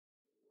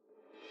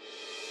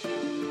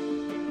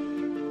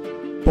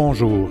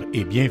Bonjour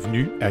et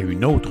bienvenue à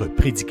une autre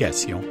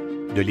prédication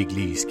de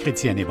l'Église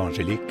chrétienne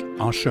évangélique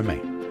En Chemin.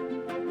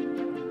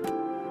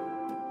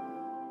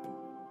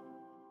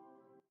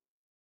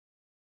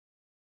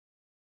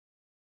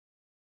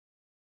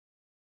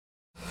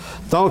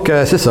 Donc,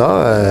 c'est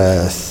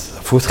ça.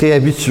 Faut se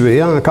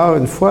réhabituer. Encore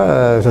une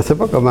fois, je ne sais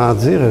pas comment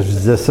dire. Je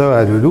disais ça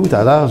à Loulou tout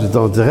à l'heure.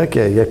 On dirait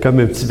qu'il y a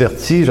comme un petit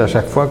vertige à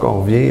chaque fois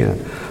qu'on vient.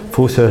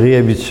 Faut se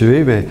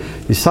réhabituer. Mais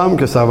il semble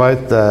que ça va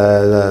être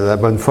la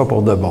bonne fois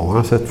pour de bon,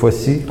 hein, cette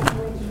fois-ci.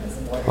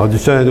 On dit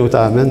ça un autre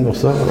amen pour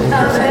ça?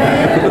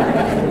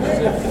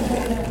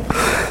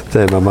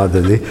 C'est à un moment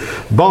donné.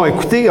 Bon,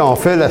 écoutez, on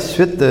fait la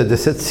suite de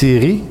cette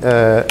série.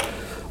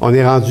 On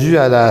est rendu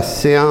à la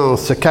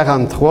séance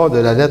 43 de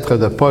la lettre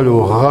de Paul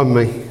aux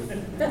Romains.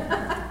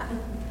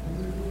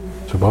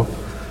 C'est bon?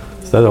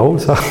 C'était drôle,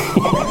 ça? Séance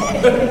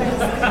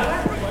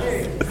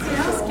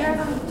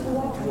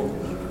 43.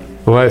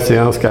 Oui,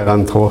 séance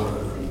 43.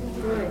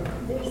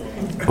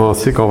 On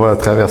sait qu'on va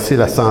traverser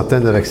la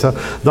centaine avec ça.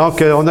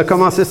 Donc, on a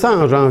commencé ça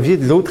en janvier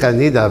de l'autre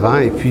année d'avant,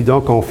 et puis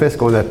donc on fait ce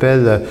qu'on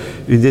appelle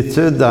une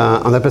étude,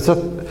 on appelle ça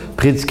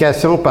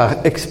prédication par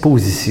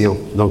exposition.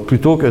 Donc,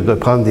 plutôt que de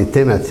prendre des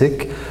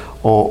thématiques,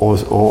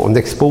 on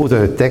expose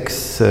un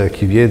texte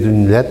qui vient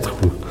d'une lettre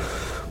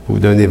ou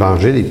d'un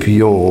évangile, et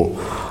puis on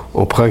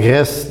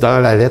progresse dans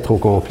la lettre au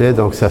complet.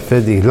 Donc, ça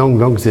fait des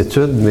longues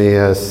études,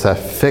 mais ça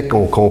fait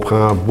qu'on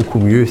comprend beaucoup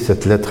mieux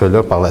cette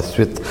lettre-là par la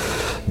suite.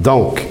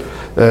 Donc,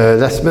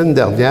 la semaine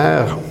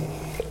dernière,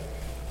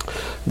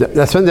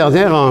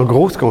 en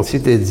gros, ce qu'on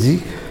s'était dit,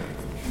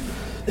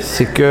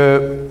 c'est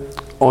que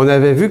on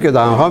avait vu que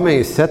dans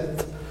Romains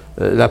 7,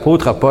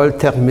 l'apôtre Paul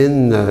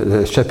termine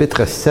le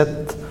chapitre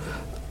 7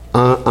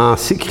 en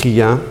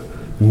s'écriant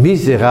 «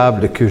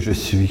 Misérable que je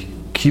suis,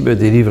 qui me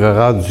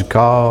délivrera du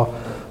corps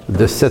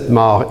de cette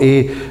mort ?»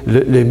 Et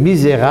le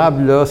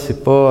misérable, là,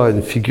 c'est pas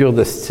une figure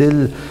de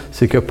style,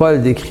 c'est que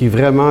Paul décrit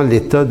vraiment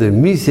l'état de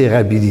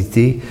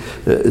misérabilité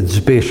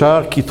du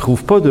pécheur qui ne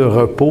trouve pas de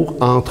repos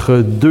entre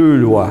deux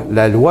lois.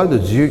 La loi de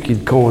Dieu qui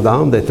le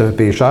condamne d'être un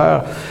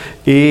pécheur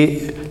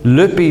et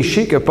le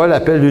péché que Paul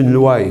appelle une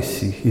loi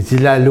ici. Il dit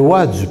la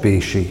loi du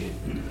péché.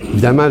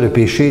 Évidemment, le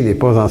péché n'est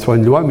pas en soi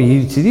une loi, mais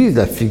il utilise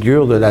la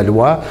figure de la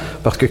loi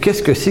parce que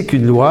qu'est-ce que c'est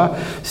qu'une loi?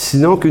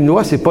 Sinon qu'une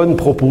loi, c'est pas une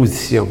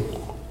proposition.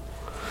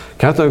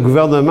 Quand un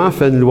gouvernement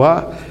fait une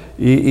loi,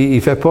 il ne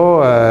fait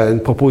pas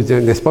une proposition,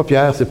 n'est-ce pas,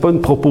 Pierre? C'est pas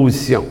une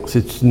proposition,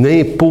 c'est une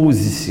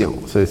imposition.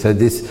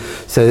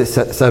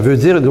 Ça veut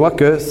dire une loi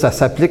que ça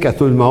s'applique à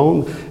tout le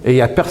monde et il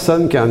n'y a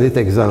personne qui en est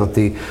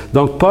exempté.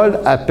 Donc, Paul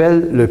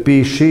appelle le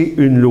péché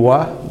une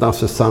loi dans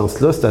ce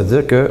sens-là,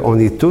 c'est-à-dire qu'on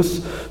est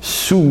tous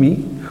soumis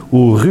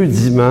aux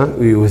rudiments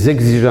et aux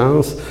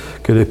exigences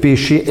que le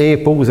péché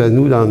impose à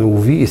nous dans nos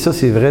vies. Et ça,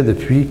 c'est vrai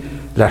depuis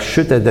la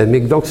chute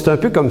adamique. Donc, c'est un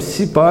peu comme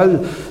si Paul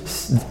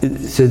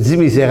se dit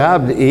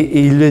misérable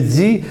et il le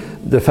dit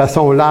de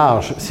façon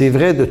large. C'est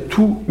vrai de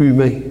tout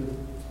humain.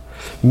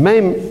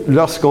 Même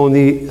lorsqu'on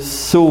est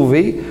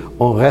sauvé,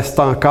 on reste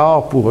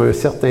encore pour un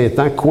certain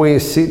temps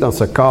coincé dans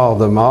ce corps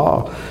de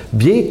mort,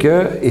 bien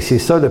que, et c'est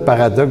ça le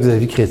paradoxe de la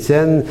vie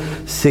chrétienne,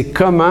 c'est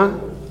comment,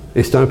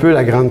 et c'est un peu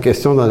la grande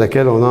question dans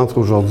laquelle on entre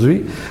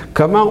aujourd'hui,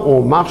 comment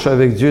on marche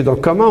avec Dieu.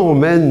 Donc, comment on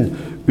mène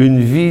une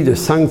vie de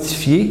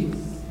sanctifié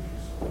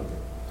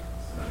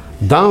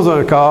dans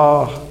un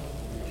corps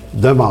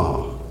de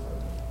mort.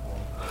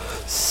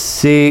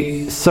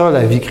 C'est ça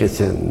la vie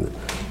chrétienne.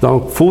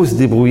 Donc, il faut se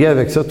débrouiller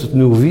avec ça toute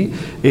nos vies.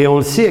 Et on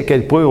le sait à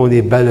quel point on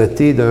est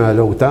ballotté d'un à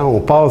l'autre. On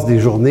passe des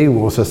journées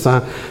où on se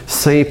sent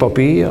saint, pas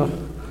pire.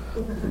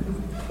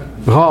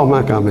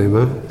 Rarement quand même,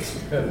 hein?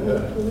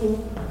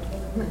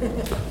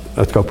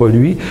 En tout cas, pas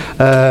lui.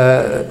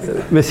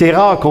 Mais c'est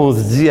rare qu'on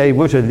se dit « Hey,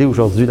 moi, je l'ai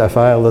aujourd'hui,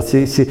 l'affaire. »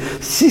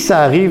 Si ça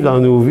arrive dans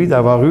nos vies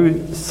d'avoir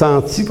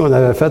senti qu'on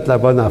avait fait la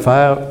bonne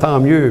affaire, tant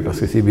mieux, parce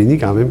que c'est béni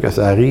quand même que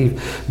ça arrive.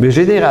 Mais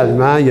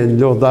généralement, il y a une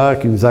lourdeur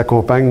qui nous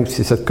accompagne,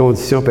 c'est cette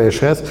condition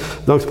pécheresse.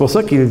 Donc, c'est pour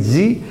ça qu'il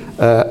dit,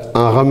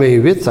 en Romains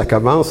 8, ça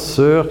commence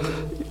sur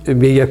 «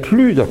 Mais il n'y a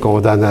plus de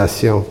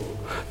condamnation. »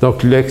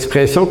 Donc,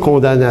 l'expression «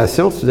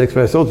 condamnation », c'est une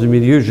expression du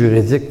milieu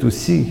juridique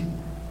aussi.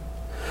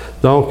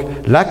 Donc,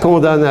 la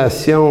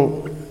condamnation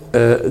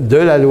de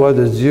la loi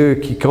de Dieu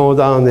qui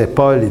condamnait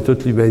Paul et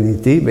toute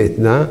l'humanité,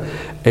 maintenant,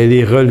 elle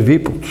est relevée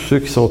pour tous ceux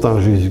qui sont en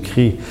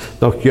Jésus-Christ.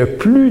 Donc, il n'y a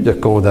plus de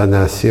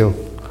condamnation.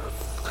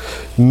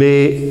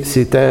 Mais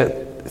c'est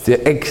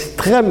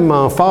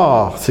extrêmement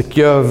fort, c'est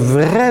qu'il n'y a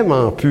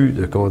vraiment plus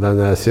de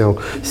condamnation.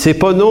 C'est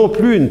pas non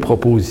plus une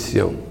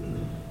proposition.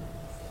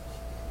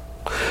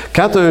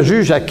 Quand un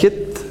juge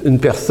acquitte une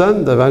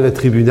personne devant le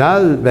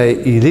tribunal, bien,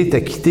 il est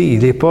acquitté,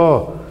 il n'est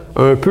pas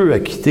un peu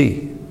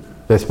acquitté,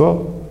 n'est-ce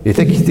pas? Il est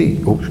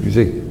acquitté. Oh,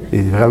 excusez. Il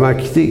est vraiment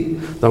acquitté.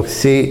 Donc,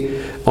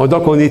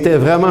 on était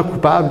vraiment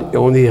coupable et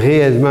on est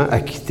réellement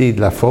acquitté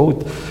de la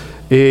faute.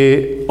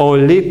 Et on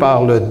l'est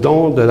par le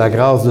don de la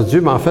grâce de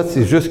Dieu, mais en fait,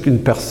 c'est juste qu'une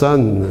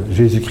personne,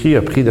 Jésus-Christ,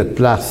 a pris notre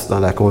place dans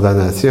la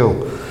condamnation.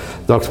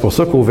 Donc, c'est pour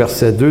ça qu'au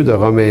verset 2 de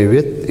Romains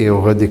 8, et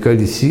on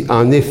redécolle ici, «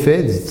 En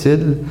effet,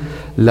 dit-il,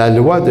 la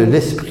loi de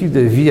l'Esprit de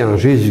vie en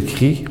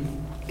Jésus-Christ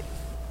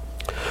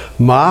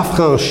m'a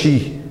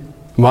affranchi,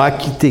 m'a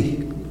acquitté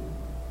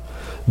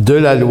de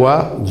la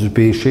loi, du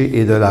péché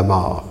et de la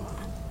mort.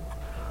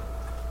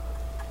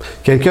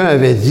 Quelqu'un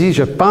avait dit,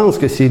 je pense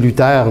que c'est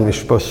Luther, mais je ne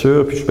suis pas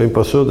sûr, puis je ne suis même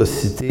pas sûr de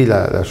citer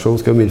la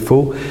chose comme il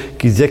faut,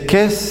 qui disait,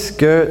 qu'est-ce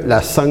que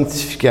la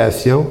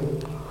sanctification?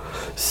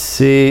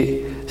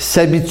 C'est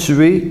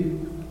s'habituer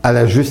à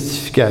la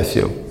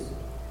justification.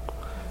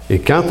 Et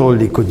quand on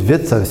l'écoute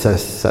vite, ça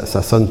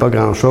ne sonne pas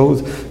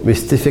grand-chose, mais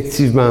c'est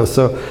effectivement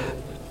ça.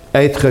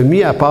 Être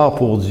mis à part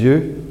pour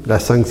Dieu, la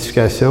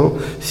sanctification,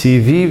 c'est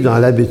vivre dans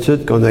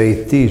l'habitude qu'on a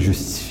été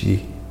justifié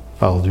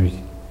par lui.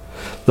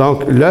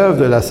 Donc, l'œuvre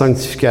de la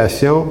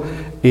sanctification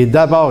est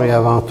d'abord et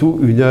avant tout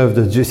une œuvre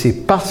de Dieu.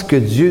 C'est parce que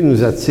Dieu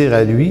nous attire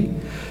à lui,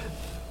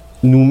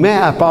 nous met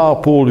à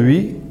part pour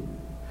lui,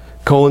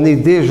 qu'on est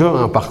déjà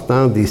en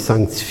partant des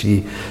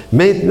sanctifiés.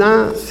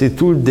 Maintenant, c'est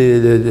tout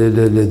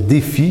le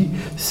défi,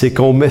 c'est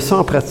qu'on met ça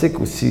en pratique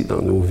aussi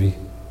dans nos vies.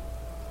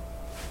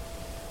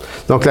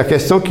 Donc, la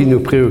question qui nous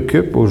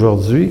préoccupe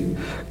aujourd'hui,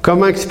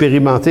 comment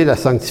expérimenter la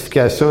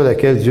sanctification à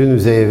laquelle Dieu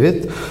nous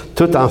invite,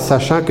 tout en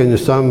sachant que nous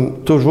sommes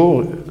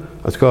toujours,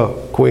 en tout cas,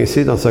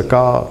 coincés dans ce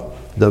corps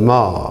de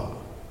mort.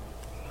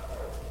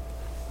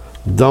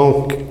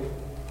 Donc,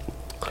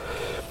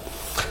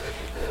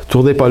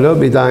 tournez pas là,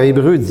 mais dans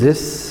Hébreux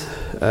 10,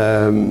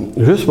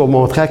 juste pour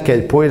montrer à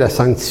quel point la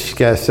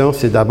sanctification,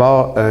 c'est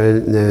d'abord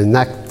un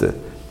acte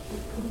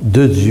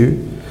de Dieu.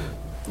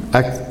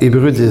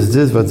 Hébreux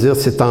 10.10 va dire,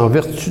 c'est en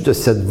vertu de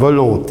cette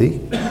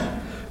volonté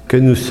que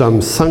nous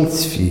sommes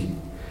sanctifiés.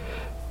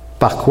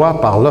 Par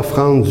quoi? Par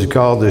l'offrande du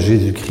corps de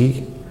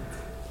Jésus-Christ,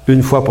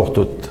 une fois pour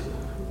toutes.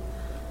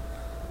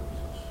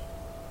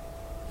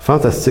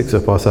 Fantastique ce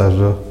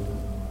passage-là.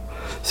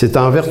 C'est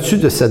en vertu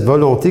de cette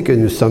volonté que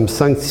nous sommes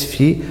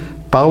sanctifiés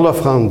par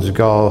l'offrande du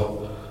corps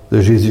de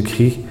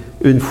Jésus-Christ,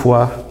 une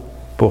fois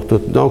pour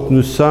toutes. Donc,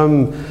 nous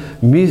sommes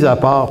mis à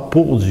part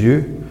pour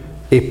Dieu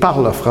et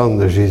par l'offrande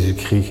de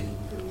Jésus-Christ.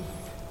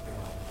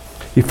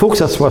 Il faut que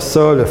ce soit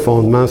ça, le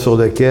fondement sur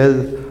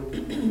lequel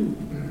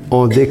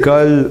on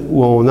décolle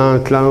ou on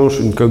enclenche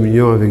une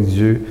communion avec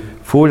Dieu.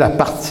 Il faut la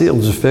partir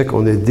du fait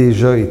qu'on a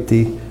déjà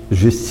été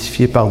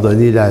justifié,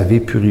 pardonné, lavé,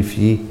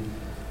 purifié.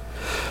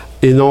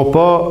 Et non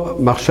pas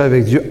marcher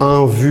avec Dieu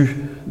en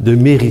vue de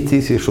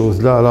mériter ces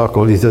choses-là alors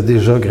qu'on les a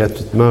déjà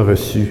gratuitement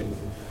reçues.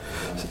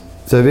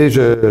 Vous savez,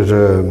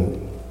 je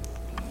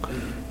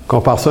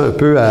compare ça un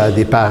peu à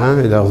des parents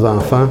et leurs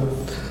enfants.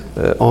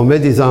 On met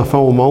des enfants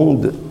au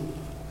monde.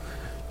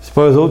 C'est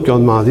pas eux autres qui ont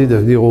demandé de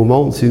venir au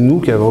monde, c'est nous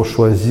qui avons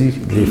choisi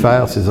de les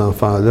faire, ces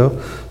enfants-là.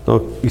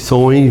 Donc, ils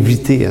sont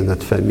invités à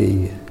notre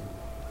famille.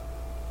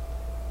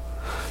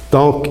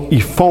 Donc,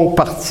 ils font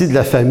partie de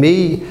la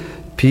famille.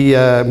 Puis,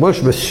 moi,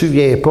 je me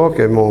souviens pas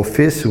que mon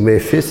fils ou mes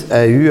fils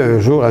a eu un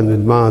jour à nous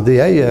demander «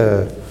 Hey,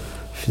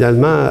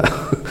 finalement,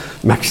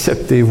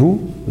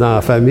 m'acceptez-vous dans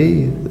la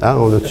famille? » Ah,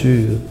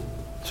 tu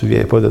te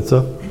souviens pas de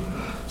ça?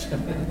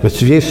 Mais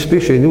tu viens souper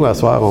chez nous à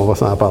soir, on va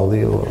s'en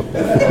parler.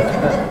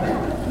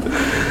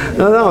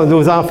 Non,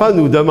 nos enfants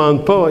ne nous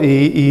demandent pas.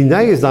 Ils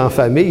naissent dans la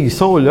famille, ils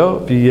sont là,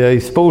 puis ils ne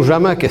se posent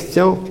jamais la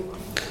question.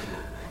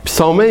 Puis ils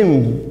sont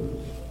même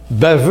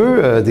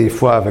baveux des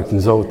fois avec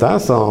nous autres. Hein?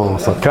 Ils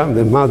sont comme,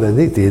 à un moment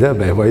donné, tu es là,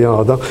 ben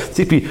voyons donc. Tu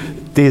sais, puis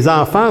tes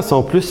enfants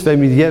sont plus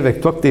familiers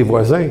avec toi que tes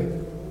voisins.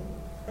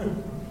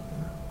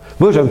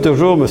 Moi, j'aime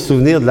toujours me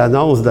souvenir de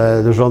l'annonce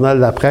du journal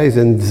La Presse il y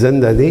a une dizaine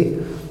d'années.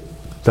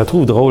 Je la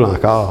trouve drôle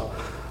encore.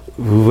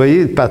 Vous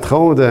voyez le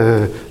patron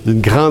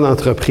d'une grande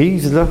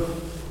entreprise, là?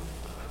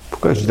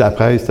 Pourquoi je dis la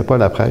presse? C'était pas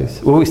la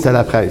presse? Oui, c'était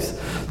la presse.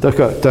 Donc,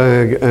 tu as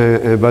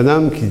un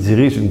bonhomme qui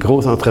dirige une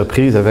grosse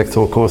entreprise avec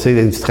son conseil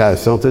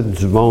d'administration,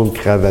 du monde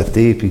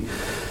cravaté, puis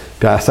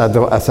à sa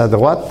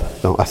droite,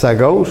 non, à sa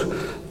gauche,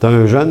 tu as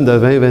un jeune de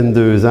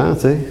 20-22 ans,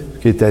 tu sais,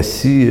 qui est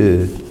assis.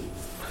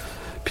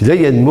 Puis là,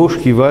 il y a une mouche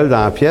qui vole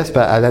dans la pièce,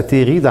 puis elle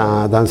atterrit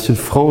sur le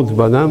front du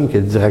bonhomme, qui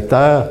est le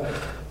directeur.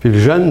 Puis le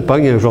jeune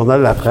pogne un journal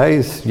de La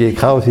Presse, il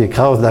écrase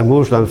la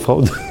mouche dans le front.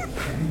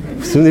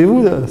 Vous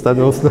souvenez-vous, là, cette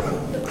annonce-là?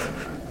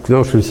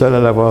 Non, je suis le seul à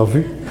l'avoir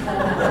vu.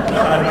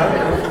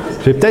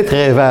 J'ai peut-être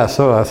rêvé à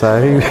ça, hein, ça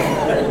arrive.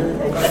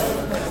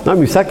 Non,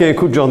 mais il sac un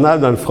coup de journal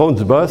dans le front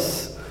du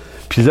boss.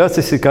 Puis là, tu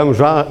sais, c'est comme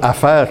genre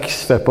affaire qui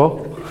se fait pas.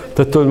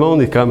 Tout le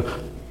monde est comme...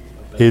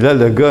 Et là,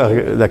 le gars,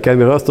 la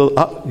caméra se tourne.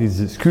 Ah, il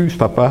dit, excuse,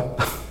 papa.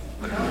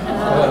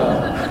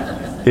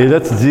 Et là,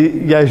 tu dis,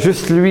 il y a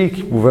juste lui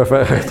qui pouvait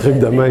faire un truc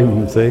de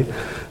même, tu sais.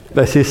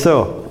 Ben, c'est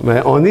ça.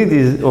 Mais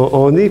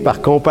on est par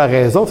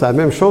comparaison, c'est la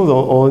même chose.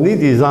 On est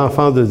des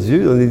enfants de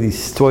Dieu, on est des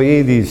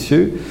citoyens des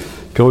cieux,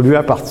 puis on lui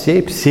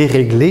appartient, puis c'est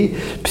réglé.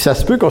 Puis ça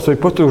se peut qu'on ne soit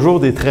pas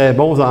toujours des très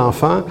bons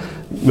enfants,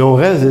 mais on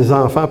reste des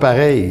enfants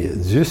pareils.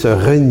 Dieu ne se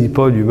renie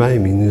pas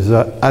lui-même, il nous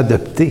a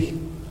adoptés.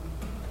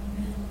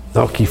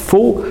 Donc, il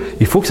faut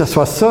que ce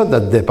soit ça,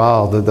 notre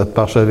départ, de notre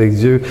marche avec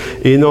Dieu.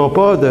 Et non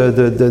pas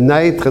de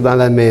naître dans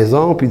la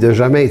maison, puis de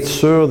jamais être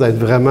sûr d'être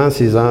vraiment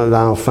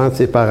l'enfant de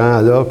ces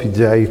parents-là, puis de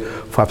dire, il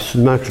faut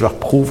absolument que je leur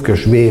prouve que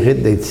je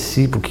mérite d'être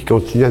ici pour qu'ils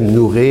continuent à me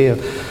nourrir.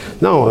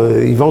 Non,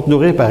 ils vont te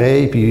nourrir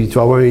pareil, puis tu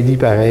vas avoir un lit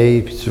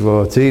pareil, puis tu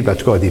vas, tu sais, en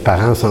tout cas, des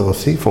parents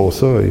sensés font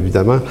ça,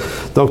 évidemment.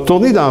 Donc,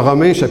 tournez dans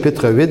Romains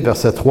chapitre 8,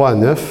 versets 3 à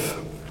 9.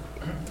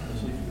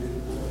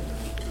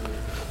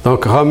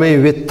 Donc, Romains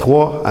 8,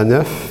 3 à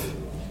 9,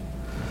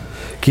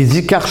 qui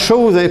dit « Car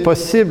chose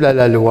impossible à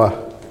la loi,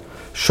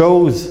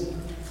 chose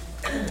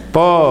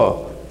pas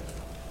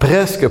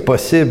presque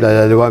possible à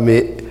la loi,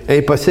 mais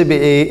impossible. »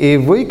 Et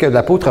vous voyez que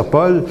l'apôtre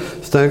Paul,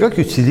 c'est un gars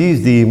qui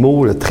utilise des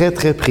mots là, très,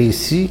 très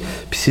précis,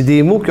 puis c'est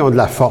des mots qui ont de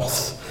la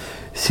force.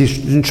 C'est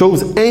une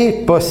chose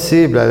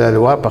impossible à la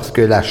loi parce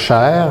que la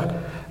chair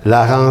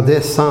la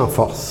rendait sans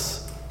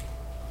force.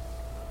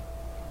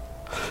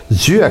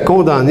 Dieu a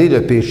condamné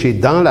le péché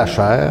dans la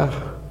chair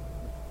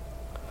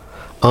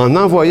en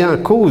envoyant à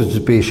cause du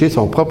péché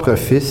son propre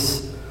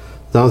Fils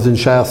dans une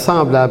chair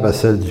semblable à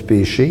celle du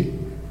péché,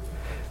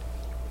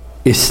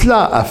 et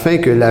cela afin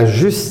que la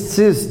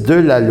justice de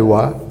la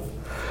loi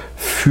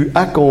fût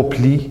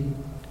accomplie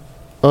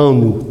en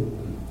nous.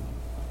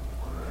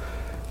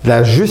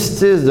 La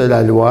justice de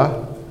la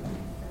loi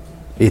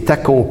est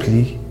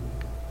accomplie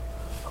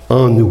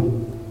en nous.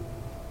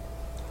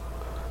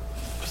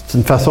 C'est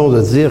une façon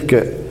de dire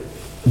que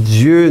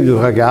Dieu nous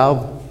regarde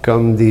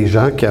comme des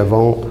gens qui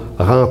avons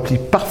rempli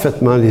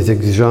parfaitement les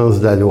exigences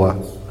de la loi.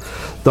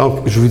 Donc,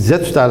 je vous disais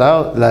tout à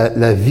l'heure,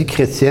 la vie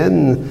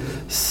chrétienne,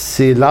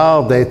 c'est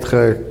l'art d'être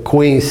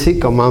coincé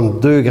comme entre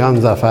deux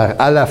grandes affaires.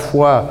 À la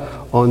fois,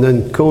 on a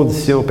une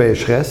condition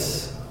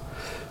pécheresse,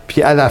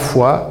 puis à la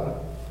fois,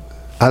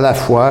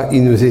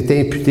 il nous est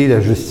imputé la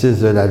justice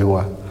de la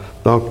loi.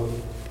 Donc,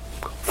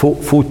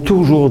 faut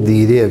toujours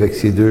dealer avec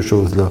ces deux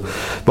choses-là.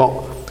 Bon,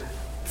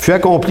 fut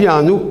accompli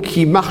en nous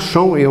qui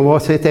marchons, et on va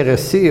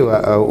s'intéresser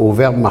au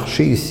verbe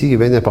marcher ici, il est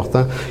bien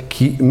important,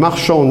 qui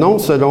marchons non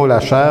selon la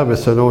chair, mais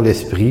selon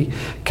l'esprit,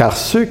 car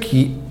ceux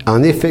qui,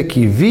 en effet,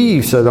 qui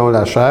vivent selon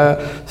la chair,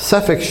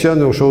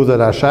 s'affectionnent aux choses de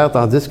la chair,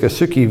 tandis que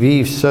ceux qui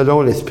vivent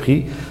selon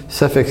l'esprit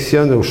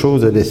s'affectionnent aux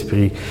choses de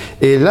l'esprit.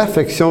 Et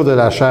l'affection de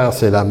la chair,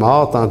 c'est la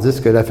mort,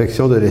 tandis que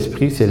l'affection de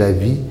l'esprit, c'est la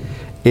vie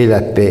et la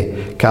paix.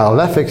 Car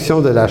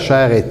l'affection de la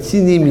chair est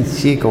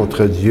inimitié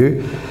contre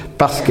Dieu,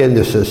 parce qu'elle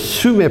ne se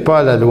soumet pas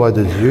à la loi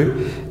de Dieu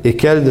et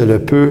qu'elle ne le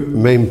peut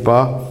même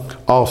pas.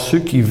 Or, ceux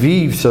qui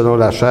vivent selon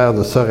la chair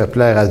ne sauraient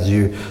plaire à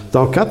Dieu.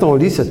 Donc, quand on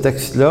lit ce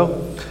texte-là,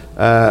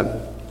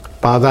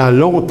 pendant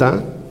longtemps,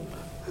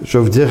 je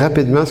vais vous dire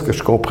rapidement ce que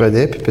je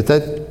comprenais, puis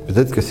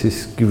peut-être que c'est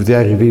ce qui vous est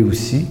arrivé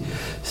aussi,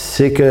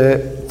 c'est que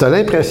tu as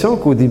l'impression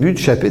qu'au début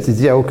du chapitre, il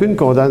dit « Il n'y a aucune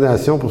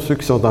condamnation pour ceux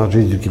qui sont en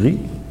Jésus-Christ.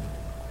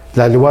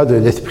 La loi de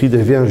l'esprit de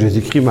vie en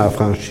Jésus-Christ m'a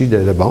affranchi de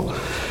le bon. »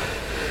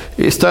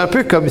 Et c'est un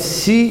peu comme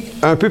si,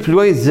 un peu plus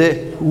loin, il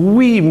disait «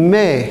 Oui,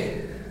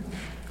 mais,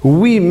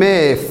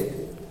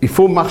 il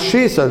faut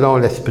marcher selon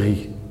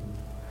l'esprit. »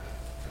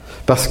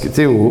 Parce que, tu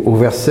sais, au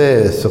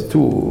verset,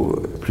 surtout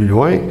plus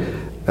loin,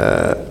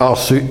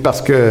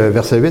 parce que,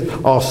 verset 8,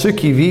 « Or, ceux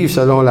qui vivent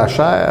selon la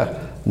chair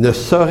ne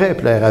sauraient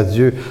plaire à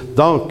Dieu. »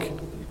 Donc,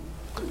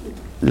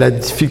 la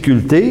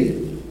difficulté,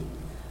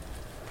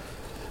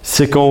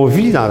 c'est qu'on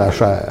vit dans la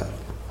chair.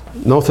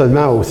 Non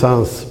seulement au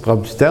sens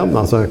propre du terme,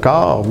 dans un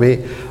corps,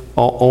 mais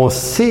on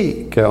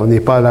sait qu'on n'est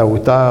pas à la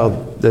hauteur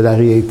de la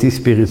réalité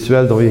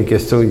spirituelle dont il est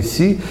question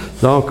ici.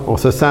 Donc, on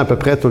se sent à peu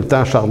près tout le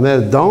temps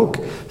charnel. Donc,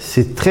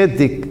 c'est très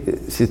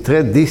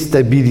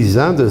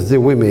déstabilisant de se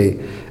dire, oui, mais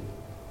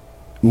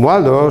moi,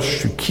 là, je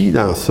suis qui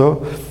dans ça?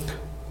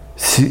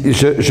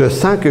 Je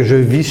sens que je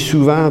vis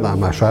souvent dans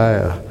ma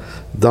chair.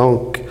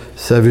 Donc,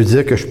 ça veut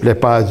dire que je ne plais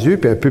pas à Dieu.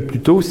 Puis un peu plus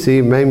tôt,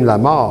 c'est même la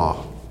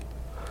mort.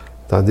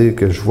 Attendez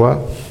que je vois.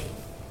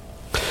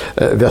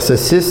 Verset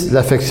 6,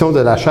 l'affection de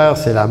la chair,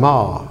 c'est la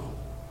mort.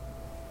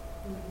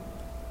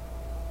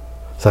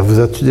 Ça vous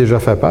a-tu déjà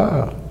fait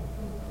peur?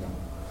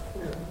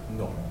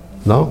 Non.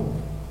 Non?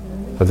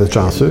 Vous êtes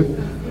chanceux?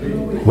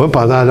 Moi,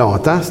 pendant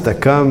longtemps, c'était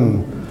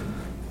comme,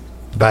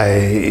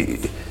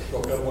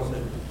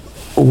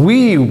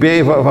 oui, ou bien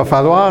il va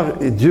falloir,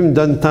 Dieu me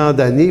donne tant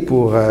d'années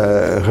pour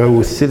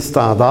rehausser le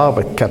standard,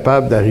 pour être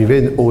capable d'arriver à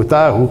une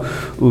hauteur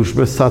où je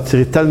me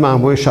sentirai tellement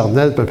moins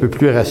charnel, un peu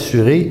plus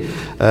rassuré.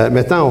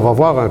 Maintenant, on va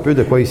voir un peu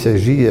de quoi il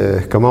s'agit,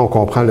 comment on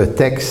comprend le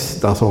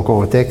texte dans son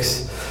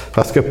contexte.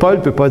 Parce que Paul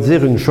ne peut pas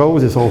dire une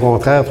chose et son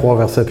contraire 3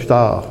 versets plus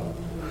tard.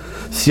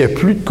 S'il n'y a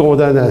plus de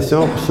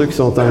condamnation pour ceux qui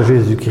sont en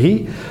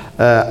Jésus-Christ,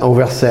 au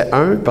verset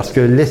 1, parce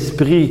que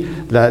l'esprit,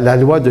 la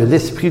loi de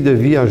l'esprit de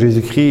vie en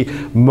Jésus-Christ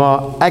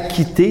m'a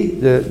acquitté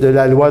de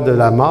la loi de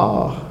la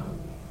mort.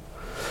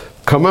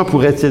 Comment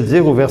pourrait-il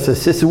dire au verset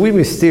 6, oui,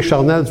 mais si tu es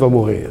charnel, tu vas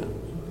mourir.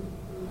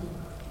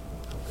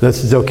 Là,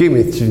 tu dis, OK,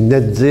 mais tu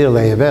venais de dire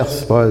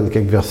l'inverse, Paul,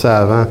 quelques versets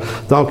avant.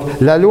 Donc,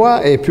 la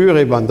loi est pure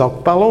et bonne.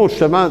 Donc, parlons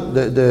justement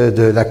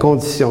de la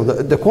condition.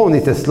 De quoi on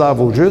est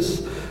esclave au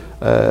juste?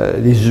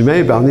 Les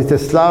humains, on est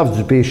esclave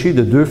du péché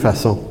de 2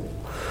 façons.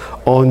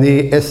 On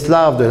est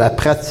esclave de la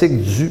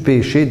pratique du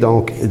péché,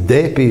 donc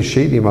des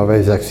péchés, des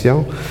mauvaises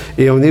actions,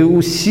 et on est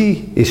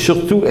aussi et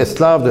surtout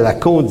esclave de la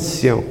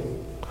condition,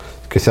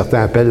 que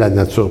certains appellent la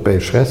nature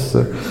pécheresse.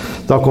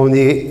 Donc on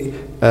est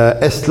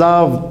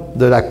esclave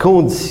de la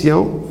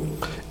condition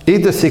et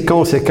de ses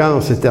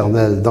conséquences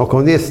éternelles. Donc,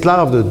 on est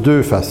esclave de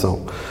deux façons.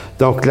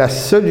 Donc, la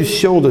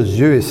solution de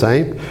Dieu est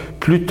simple.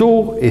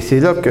 Plutôt, et c'est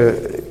là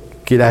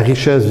qu'est la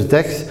richesse du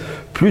texte,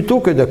 plutôt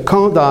que de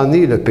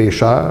condamner le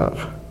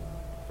pécheur,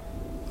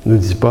 nous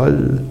dit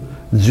Paul,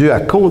 Dieu a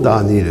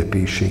condamné le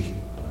péché.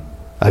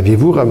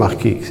 Aviez-vous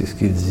remarqué que c'est ce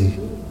qu'il dit?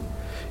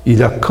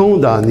 Il a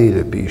condamné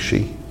le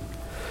péché.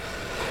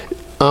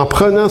 En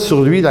prenant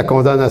sur lui la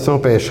condamnation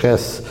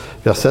pécheresse.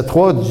 Verset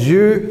 3,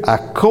 Dieu a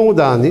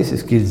condamné, c'est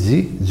ce qu'il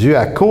dit, Dieu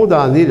a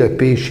condamné le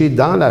péché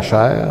dans la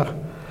chair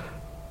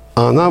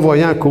en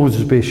envoyant à cause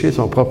du péché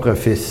son propre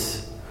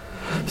Fils.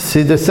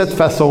 C'est de cette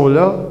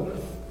façon-là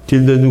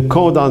qu'il ne nous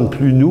condamne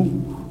plus nous,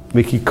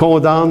 mais qu'il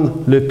condamne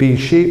le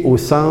péché au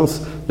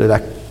sens de la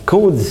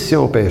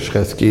condition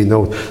pécheresse qui est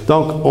nôtre.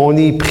 Donc, on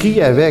est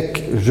pris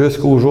avec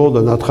jusqu'au jour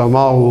de notre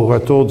mort ou au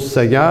retour du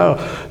Seigneur,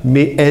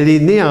 mais elle est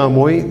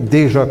néanmoins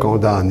déjà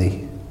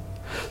condamnée.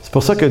 C'est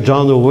pour ça que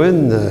John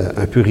Owen,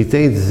 un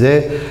puritain,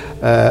 disait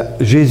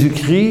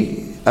Jésus-Christ,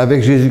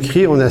 avec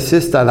Jésus-Christ, on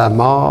assiste à la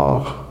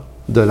mort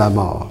de la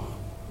mort.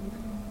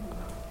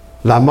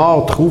 La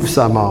mort trouve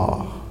sa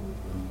mort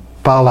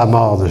par la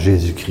mort de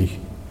Jésus-Christ.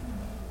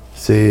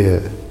 C'est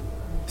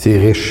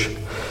riche.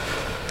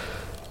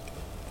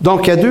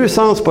 Donc, il y a deux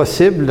sens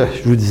possibles.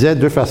 Je vous disais,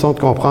 deux façons de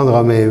comprendre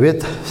Romains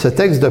 8. Ce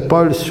texte de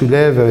Paul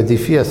soulève un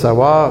défi à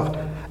savoir,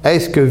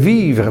 est-ce que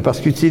vivre, parce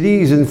qu'il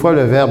utilise une fois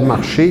le verbe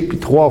marcher, puis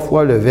 3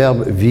 fois le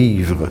verbe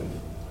vivre.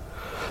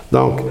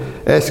 Donc,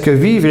 est-ce que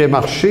vivre et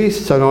marcher,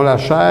 selon la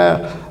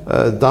chair,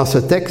 dans ce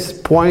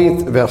texte,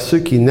 pointe vers ceux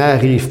qui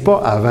n'arrivent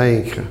pas à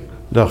vaincre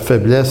leur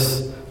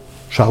faiblesse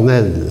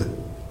charnelle?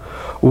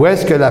 Ou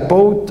est-ce que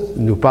l'apôtre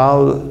nous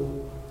parle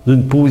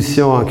d'une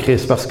position en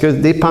Christ? Parce que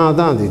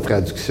dépendant des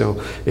traductions.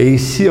 Et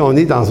ici, on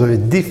est dans un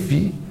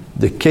défi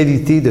de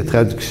qualité de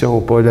traduction.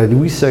 Paul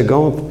Louis II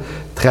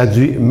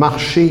traduit «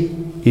 marcher »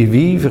 et «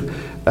 vivre ».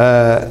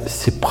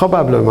 C'est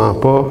probablement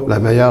pas la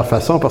meilleure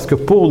façon, parce que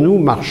pour nous,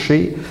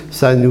 marcher,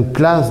 ça nous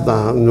place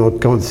dans notre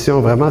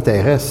condition vraiment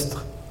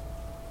terrestre.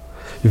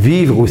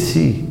 Vivre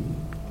aussi.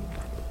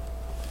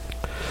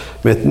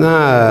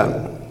 Maintenant,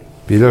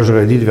 puis là, je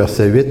relis le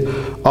verset 8.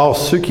 « Or,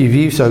 ceux qui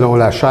vivent selon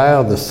la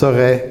chair ne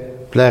sauraient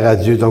plaire à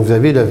Dieu. » Donc, vous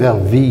avez le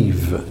verbe «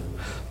 vivre ».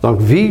 Donc,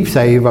 vivre,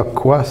 ça évoque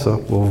quoi, ça,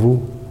 pour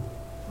vous?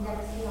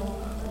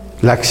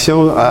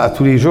 L'action à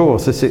tous les jours.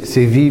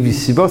 C'est vivre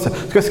ici-bas. En tout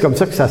cas, c'est comme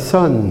ça que ça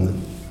sonne.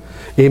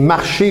 Et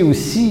marcher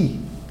aussi.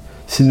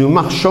 Si nous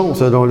marchons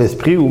selon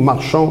l'Esprit ou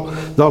marchons...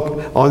 Donc,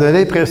 on a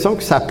l'impression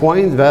que ça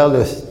pointe vers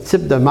le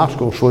type de marche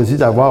qu'on choisit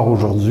d'avoir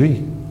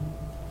aujourd'hui.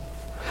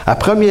 À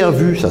première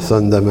vue, ça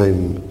sonne de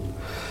même.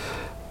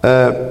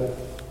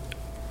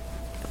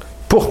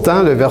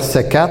 Pourtant, le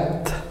verset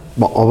 4...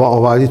 Bon,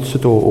 on va aller tout de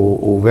suite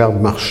au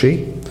verbe «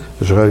 marcher ».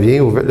 Je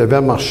reviens. Le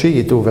verbe « marcher » il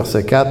est au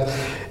verset 4.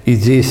 Il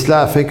dit «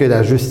 Cela afin que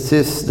la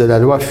justice de la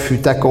loi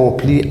fût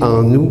accomplie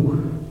en nous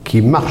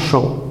qui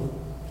marchons,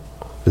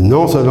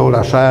 non selon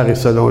la chair et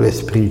selon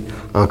l'esprit. »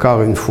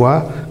 Encore une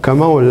fois,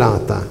 comment on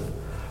l'entend?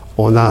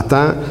 On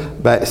l'entend,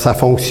 ça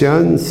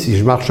fonctionne si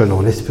je marche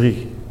selon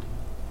l'esprit.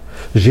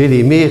 J'ai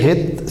les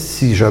mérites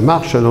si je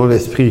marche selon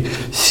l'esprit.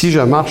 Si je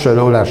marche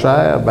selon la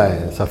chair,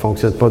 ça ne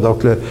fonctionne pas.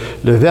 Donc,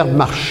 le verbe «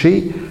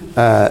 marcher »,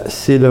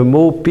 c'est le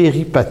mot «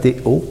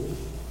 péripatéo ».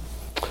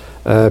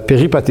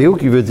 Péripatéo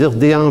qui veut dire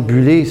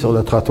déambuler sur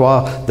le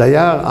trottoir.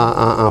 D'ailleurs,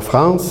 en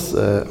France,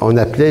 on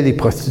appelait les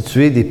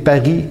prostituées des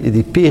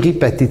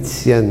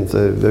péripatéticiennes.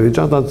 Vous avez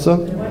déjà entendu ça?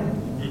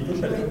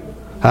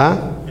 Hein?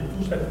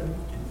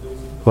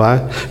 Ouais.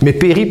 Mais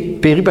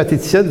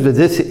péripatéticienne veut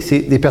dire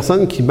c'est des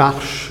personnes qui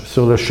marchent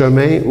sur le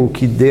chemin ou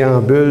qui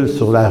déambulent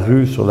sur la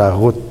rue, sur la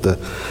route.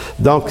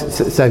 Donc,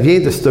 ça vient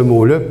de ce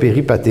mot-là,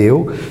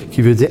 péripatéo,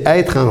 qui veut dire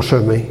être en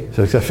chemin.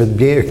 Ça fait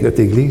bien avec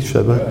notre Église,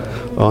 justement.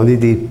 On est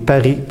des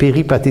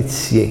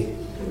péripatéticiens.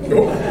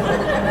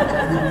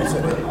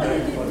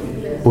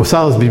 Au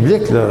sens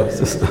biblique, là.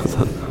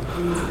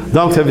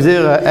 Donc, ça veut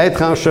dire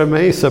être en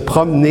chemin, se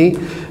promener,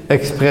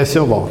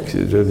 expression, bon,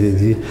 je l'ai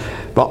dit.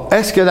 Bon,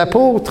 est-ce que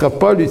l'apôtre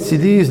Paul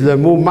utilise le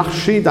mot «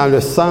 marcher » dans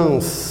le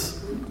sens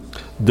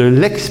de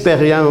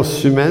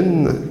l'expérience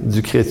humaine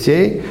du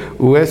chrétien,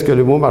 ou est-ce que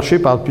le mot « marcher »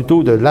 parle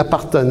plutôt de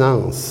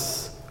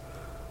l'appartenance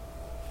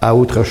à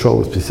autre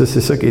chose? Puis ça,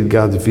 c'est ça qui est le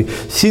grand défi.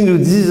 Si nous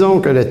disons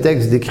que le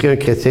texte décrit un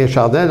chrétien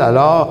charnel,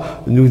 alors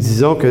nous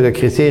disons que le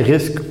chrétien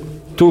risque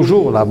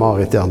toujours la mort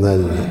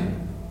éternelle.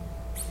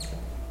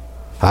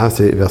 Hein,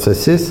 c'est verset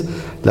 6.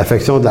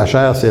 L'affection de la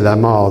chair, c'est la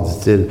mort,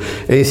 dit-il.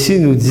 Ainsi,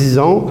 nous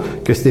disons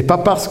que ce n'est pas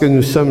parce que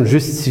nous sommes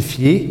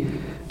justifiés,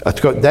 en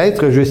tout cas,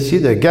 d'être justifiés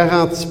ne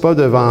garantit pas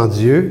devant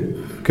Dieu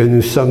que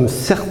nous sommes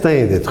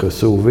certains d'être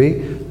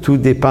sauvés. Tout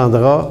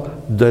dépendra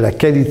de la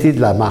qualité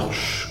de la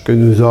marche que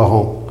nous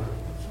aurons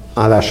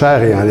en la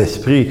chair et en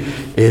l'esprit.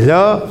 Et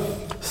là,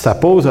 ça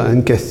pose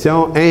une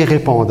question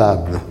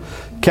irrépondable.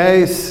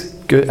 Qu'est-ce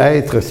que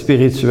être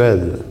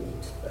spirituel?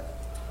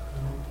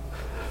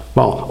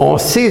 Bon, on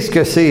sait ce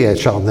que c'est être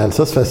charnel.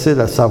 Ça, c'est facile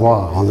à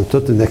savoir. On a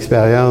toute une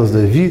expérience de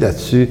vie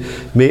là-dessus.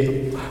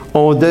 Mais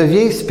on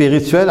devient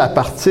spirituel à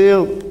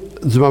partir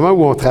du moment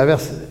où on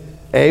traverse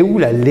est où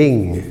la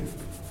ligne?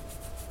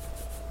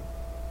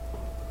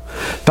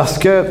 Parce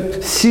que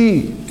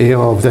si, et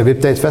vous avez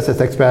peut-être fait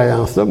cette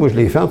expérience-là, moi je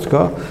l'ai fait en tout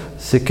cas,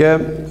 c'est que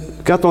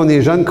quand on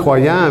est jeune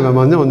croyant, à un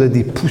moment donné, on a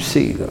des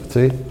poussées, là, tu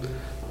sais.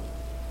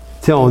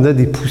 Tu sais, on a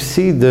des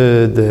poussées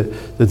de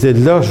dire,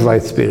 là, je vais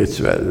être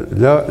spirituel.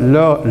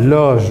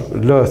 Là,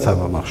 ça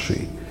va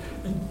marcher.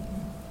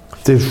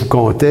 Tu sais, je vous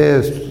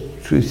contais,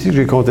 ici,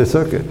 j'ai compté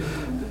ça, que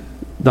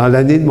dans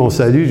l'année de mon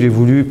salut, j'ai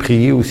voulu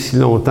prier aussi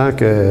longtemps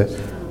que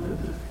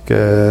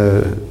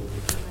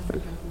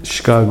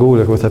Chicago,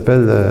 là, comment ça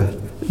s'appelle?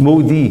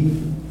 Moody,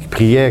 qui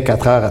priait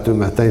 4 heures à tout le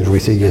matin. Je vais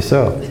essayer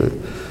ça. Je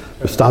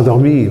me suis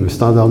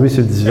endormi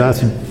sur le divan,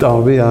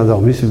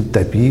 endormi sur le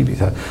tapis. Puis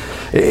ça.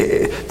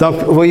 Donc,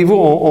 voyez-vous,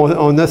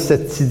 on a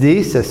cette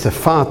idée, ce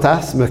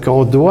fantasme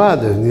qu'on doit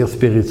devenir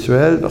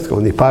spirituel parce qu'on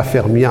n'est pas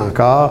affermi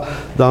encore.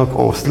 Donc,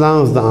 on se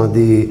lance dans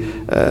des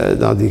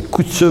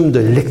coutumes de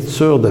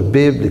lecture de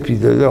Bible. Et puis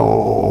là,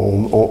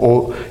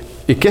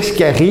 et qu'est-ce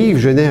qui arrive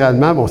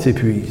généralement? On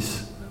s'épuise.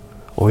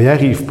 On n'y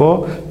arrive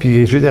pas,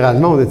 puis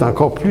généralement, on est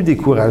encore plus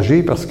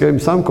découragé parce qu'il me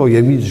semble qu'on y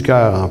a mis du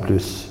cœur en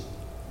plus.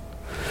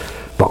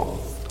 Bon.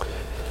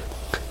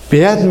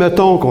 Puis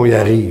admettons qu'on y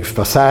arrive,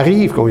 parce que ça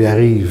arrive qu'on y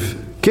arrive.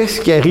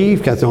 Qu'est-ce qui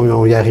arrive quand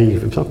on y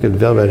arrive? Il me semble que le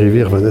verbe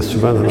arriver revenait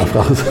souvent dans ma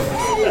phrase.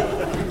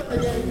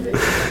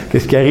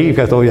 Qu'est-ce qui arrive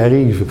quand on y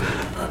arrive?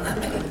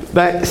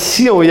 Bien,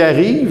 si on y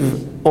arrive,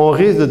 on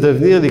risque de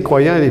devenir les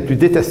croyants les plus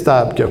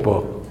détestables qu'il n'y a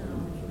pas.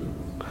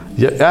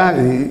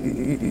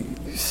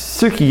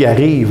 Ceux qui y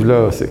arrivent,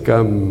 là, c'est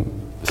vraiment,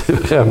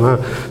 ils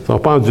ne sont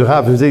pas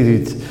endurables. Je veux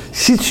dire,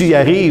 si tu y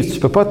arrives, tu ne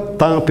peux pas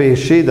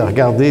t'empêcher de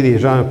regarder les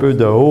gens un peu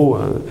de haut.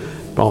 Hein.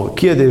 Bon,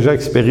 qui a déjà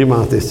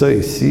expérimenté ça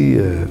ici?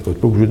 Vous n'êtes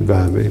pas obligé de lever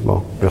la main.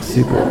 Bon,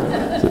 merci.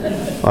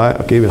 Oui,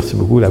 OK, merci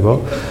beaucoup là-bas.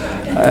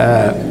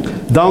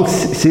 Donc,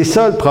 c'est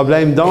ça le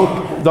problème.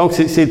 Donc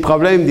c'est le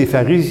problème des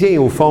pharisiens,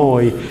 au fond.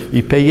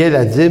 Ils payaient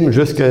la dîme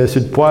jusque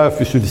sur le poivre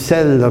puis sur le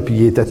sel, là, puis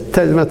ils étaient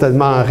tellement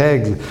en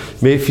règle.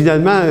 Mais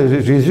finalement,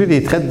 Jésus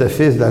les traite de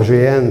fils de la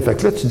GN. Fait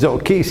que là, tu dis,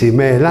 OK, c'est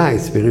mêlant et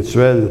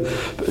spirituel.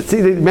 Tu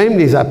sais, même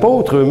les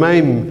apôtres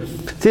eux-mêmes,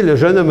 tu sais, le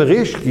jeune homme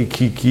riche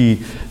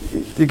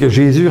que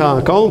Jésus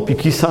rencontre, puis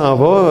qui s'en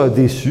va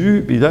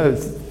déçu, puis là,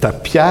 t'as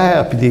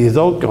Pierre, puis les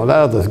autres qui ont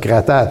l'air de se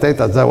gratter la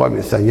tête en disant, ouais,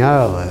 mais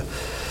Seigneur,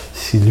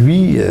 si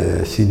lui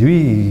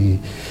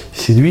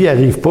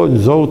n'arrive pas,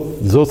 nous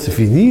autres, c'est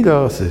fini,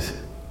 là.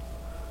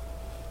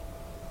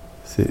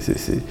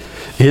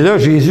 Et là,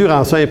 Jésus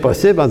rend ça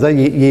impossible en disant,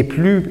 il est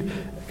plus...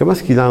 Comment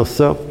est-ce qu'il lance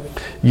ça?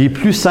 Il est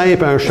plus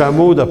simple à un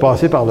chameau de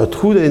passer par le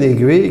trou d'une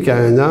aiguille qu'à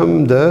un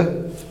homme de...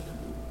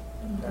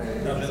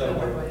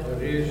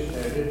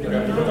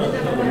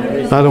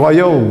 Dans le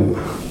royaume.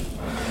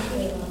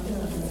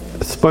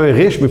 C'est pas un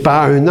riche, mais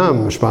pas un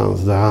homme, je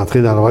pense, de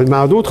rentrer dans le royaume. Mais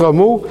en d'autres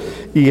mots,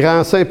 il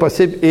rend ça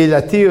impossible. Et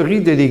la théorie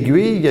de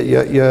l'aiguille,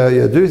 il y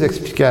a deux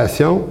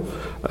explications.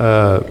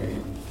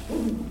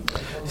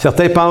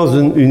 Certains pensent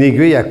une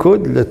aiguille à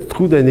coudre, le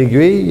trou d'une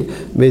aiguille,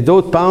 mais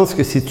d'autres pensent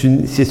que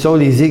ce sont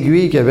les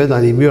aiguilles qu'il y avait dans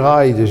les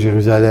murailles de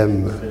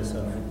Jérusalem.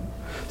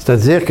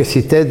 C'est-à-dire que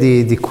c'était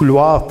des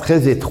couloirs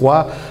très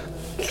étroits.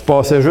 Tu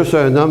passais juste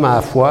un homme à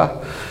la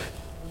fois.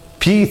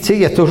 Puis, tu sais, il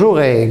y a toujours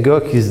un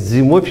gars qui se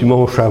dit, moi puis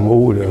mon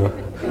chameau, là,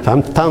 ça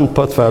me tente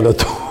pas de faire le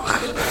tour.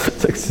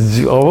 C'est que tu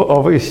dis,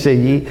 on va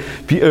essayer.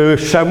 Puis un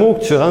chameau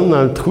que tu rentres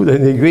dans le trou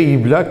d'une aiguille,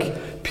 il bloque.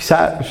 Puis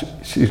ça,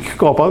 j'ai cru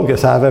comprendre que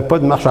ça n'avait pas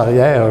de marche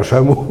arrière, un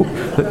chameau.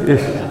 Il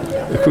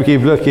faut qu'il est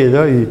bloqué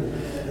là.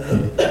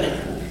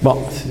 Bon,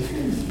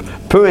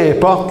 peu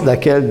importe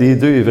laquelle des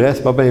deux est vraie,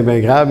 c'est pas bien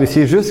grave, mais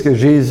c'est juste que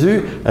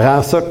Jésus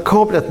rend ça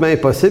complètement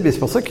impossible, et c'est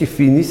pour ça qu'il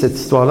finit cette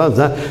histoire-là en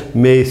disant,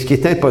 mais ce qui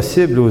est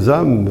impossible aux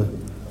hommes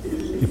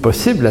est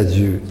possible à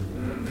Dieu.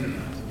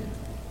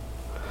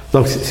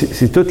 Donc,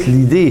 c'est toute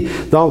l'idée.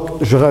 Donc,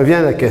 je reviens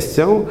à la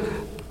question,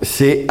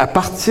 c'est à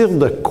partir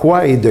de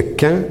quoi et de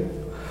quand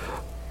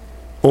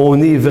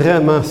on est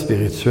vraiment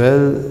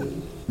spirituel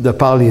de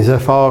par les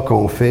efforts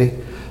qu'on fait.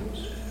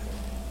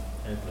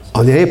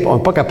 On n'est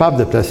pas capable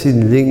de placer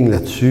une ligne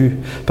là-dessus.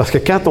 Parce que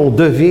quand on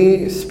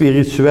devient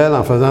spirituel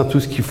en faisant tout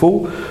ce qu'il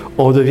faut,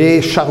 on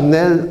devient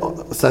charnel,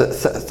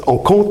 on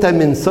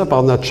contamine ça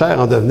par notre chair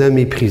en devenant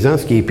méprisant,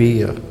 ce qui est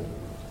pire.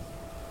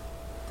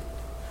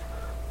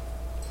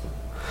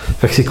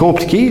 Fait que c'est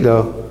compliqué,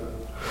 là.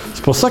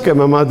 C'est pour ça qu'à un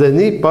moment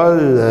donné,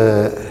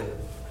 Paul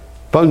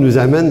nous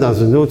amène dans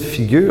une autre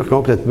figure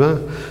complètement.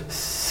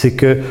 C'est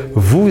que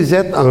vous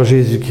êtes en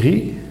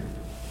Jésus-Christ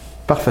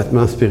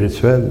parfaitement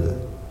spirituel.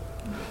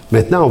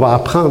 Maintenant, on va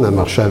apprendre à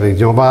marcher avec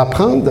Dieu. On va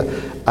apprendre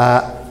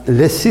à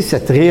laisser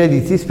cette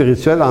réalité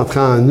spirituelle entrer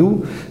en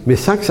nous, mais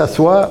sans que ça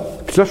soit...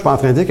 Puis là, je ne suis pas en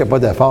train de dire qu'il n'y a pas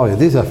d'efforts. Il y a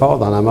des efforts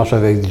dans la marche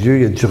avec Dieu.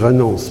 Il y a du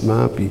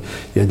renoncement, puis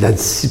il y a de la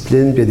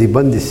discipline, puis il y a des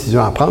bonnes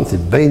décisions à prendre.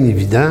 C'est bien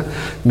évident.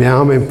 Mais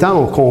en même temps,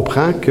 on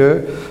comprend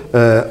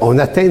qu'on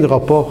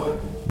n'atteindra pas.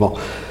 Bon.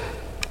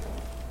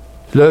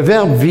 Le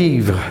verbe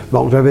vivre,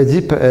 bon, j'avais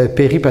dit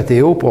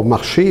péripatéo pour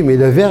marcher, mais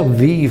le verbe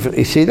vivre,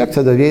 et c'est là que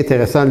ça devient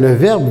intéressant. Le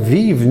verbe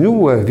vivre,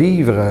 nous,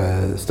 vivre,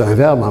 c'est un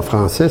verbe en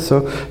français,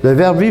 ça. Le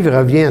verbe vivre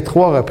revient à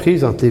 3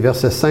 reprises entre les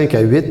versets 5 à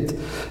 8,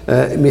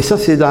 mais ça,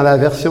 c'est dans la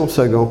version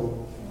seconde.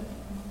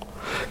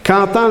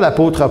 Qu'entend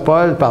l'apôtre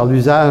Paul par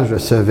l'usage de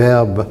ce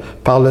verbe?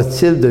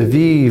 Parle-t-il de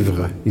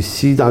vivre,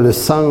 ici, dans le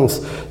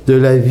sens de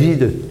la vie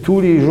de tous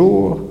les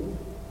jours?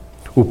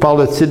 Ou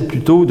parle-t-il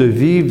plutôt de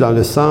vivre dans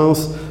le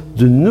sens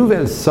d'une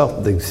nouvelle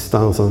sorte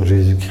d'existence en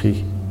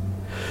Jésus-Christ?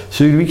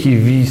 Celui qui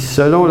vit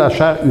selon la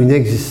chair une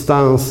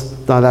existence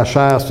dans la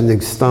chair, c'est une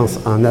existence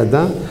en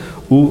Adam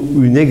ou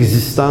une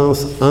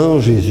existence en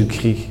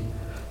Jésus-Christ.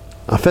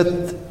 En fait,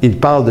 il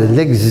parle de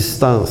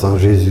l'existence en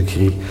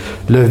Jésus-Christ.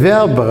 Le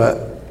verbe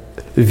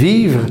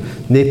vivre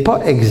n'est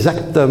pas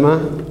exactement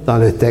dans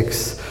le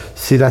texte.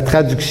 C'est la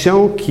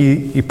traduction qui,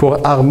 pour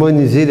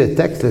harmoniser le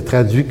texte, le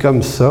traduit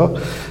comme ça,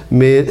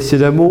 mais c'est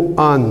le mot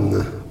on,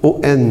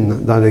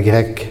 O-N dans le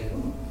grec,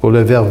 pour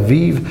le verbe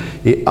vivre.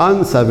 Et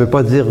on, ça ne veut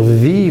pas dire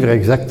vivre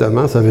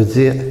exactement, ça veut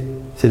dire,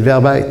 c'est le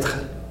verbe être.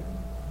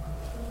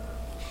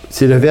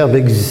 C'est le verbe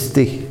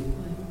exister.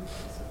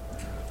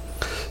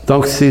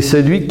 Donc, c'est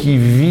celui qui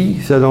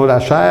vit selon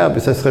la chair, mais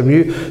ça serait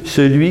mieux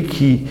celui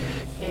qui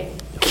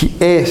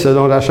est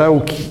selon la chair ou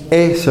qui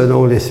est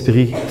selon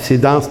l'esprit. C'est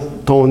dans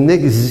ton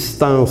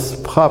existence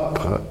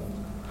propre.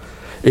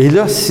 Et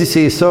là, si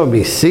c'est ça,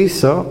 mais c'est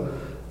ça,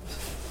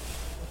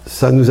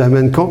 ça nous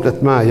amène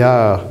complètement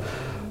ailleurs.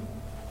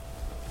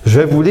 Je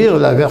vais vous lire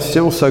la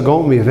version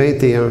seconde, mais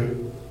 21,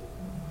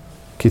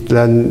 qui est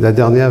la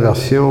dernière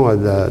version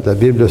de la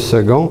Bible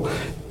seconde,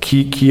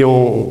 qui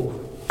ont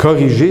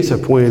corrigé ce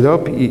point-là,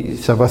 puis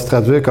ça va se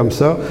traduire comme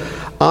ça.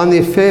 En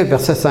effet,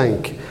 verset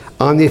 5, «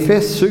 En effet,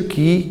 ceux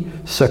qui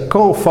se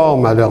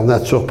conforment à leur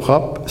nature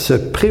propre se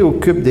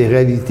préoccupent des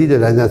réalités de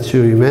la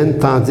nature humaine,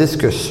 tandis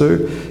que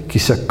ceux qui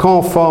se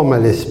conforment à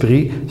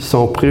l'esprit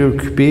sont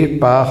préoccupés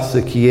par ce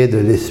qui est de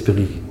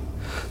l'esprit. »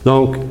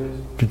 Donc,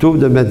 plutôt que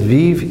de mettre «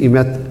 vivre », ils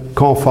mettent «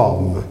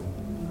 conforme ».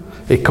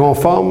 Et «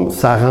 conforme »,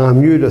 ça rend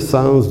mieux le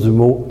sens du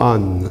mot «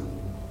 on ».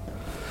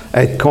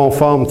 Être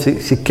conforme,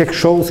 c'est quelque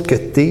chose que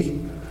t'es.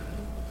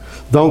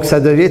 Donc, ça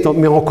devient...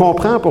 Mais on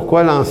comprend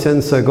pourquoi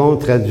l'ancienne seconde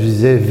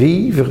traduisait «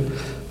 vivre »,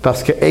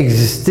 parce que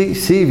exister,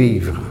 c'est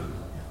vivre,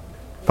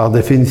 par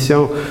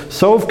définition.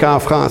 Sauf qu'en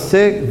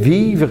français,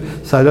 vivre,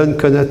 ça a une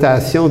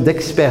connotation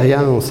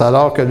d'expérience,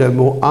 alors que le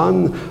mot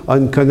on a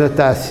une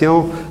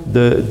connotation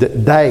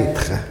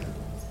d'être,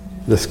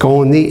 de ce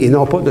qu'on est, et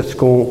non pas de ce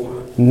qu'on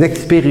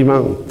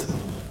expérimente,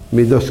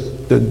 mais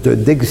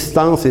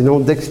d'existence et non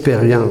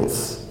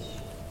d'expérience.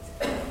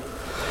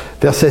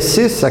 Verset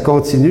 6, ça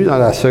continue dans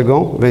la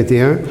seconde,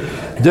 21.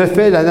 « De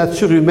fait, la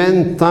nature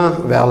humaine tend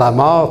vers la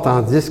mort,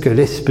 tandis que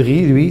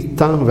l'esprit, lui,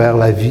 tend vers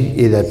la vie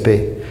et la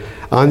paix.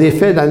 En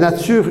effet, la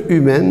nature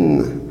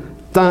humaine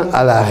tend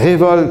à la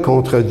révolte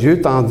contre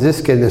Dieu,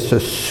 tandis qu'elle ne se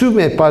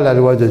soumet pas à la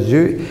loi de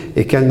Dieu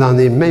et qu'elle n'en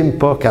est même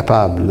pas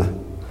capable.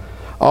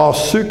 Or,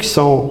 ceux qui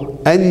sont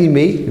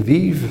animés,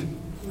 vivent,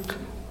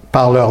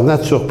 par leur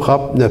nature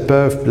propre, ne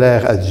peuvent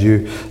plaire à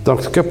Dieu. »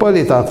 Donc, ce que Paul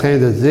est en train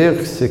de dire,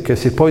 c'est que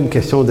ce n'est pas une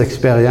question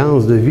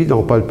d'expérience de vie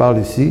dont Paul parle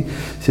ici,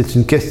 c'est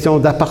une question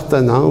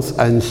d'appartenance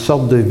à une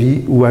sorte de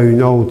vie ou à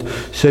une autre.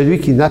 Celui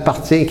qui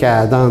n'appartient qu'à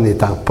Adam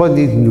n'étant pas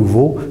né de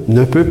nouveau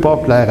ne peut pas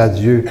plaire à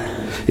Dieu.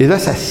 Et là,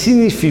 ça ne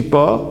signifie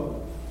pas,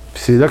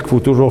 c'est là qu'il faut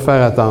toujours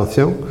faire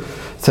attention,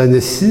 ça ne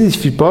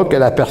signifie pas que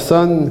la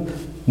personne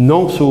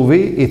non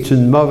sauvée est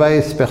une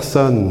mauvaise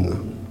personne.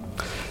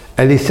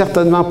 Elle n'est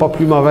certainement pas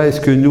plus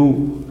mauvaise que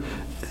nous.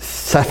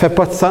 Ça ne fait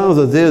pas de sens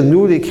de dire,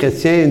 nous les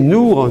chrétiens,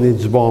 nous on est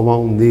du bon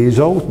monde, les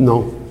autres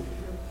non.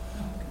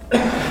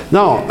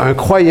 Non, un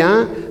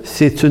croyant,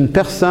 c'est une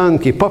personne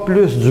qui n'est pas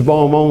plus du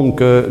bon monde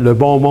que le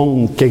bon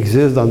monde qui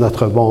existe dans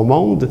notre bon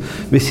monde,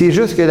 mais c'est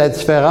juste que la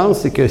différence,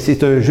 c'est que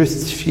c'est un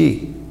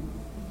justifié.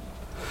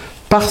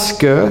 Parce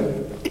que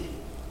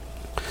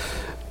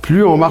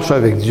plus on marche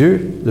avec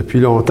Dieu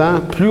depuis longtemps,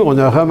 plus on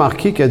a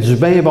remarqué qu'il y a du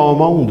bien bon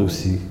monde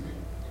aussi.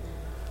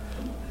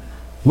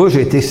 Moi,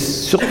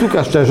 surtout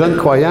quand j'étais jeune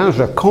croyant,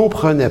 je ne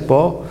comprenais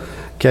pas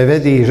qu'il y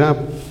avait des gens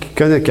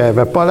qui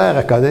n'avaient pas l'air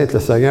à connaître le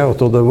Seigneur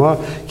autour de moi,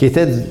 qui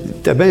étaient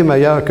bien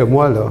meilleurs que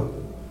moi, là,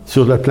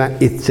 sur le plan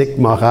éthique,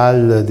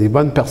 moral, des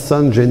bonnes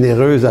personnes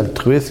généreuses,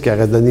 altruistes, qui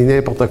auraient donné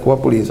n'importe quoi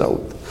pour les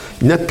autres.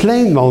 Il y en a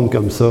plein de monde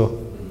comme ça.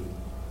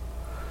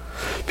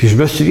 Puis je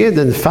me souviens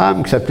d'une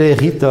femme qui s'appelait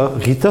Rita.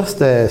 Rita,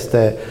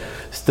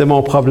 c'était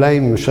mon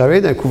problème. Je travaillais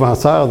d'un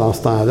couventeur dans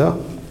ce temps-là,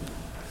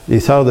 les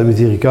Sœurs de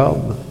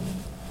Miséricorde,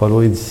 pas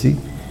loin d'ici.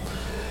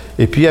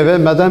 Et puis il y avait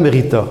Madame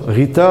Rita.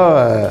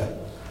 Rita,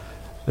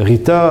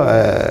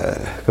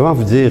 comment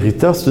vous dire?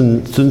 Rita, c'est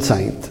une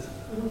sainte.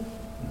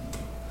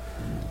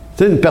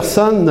 C'est une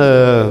personne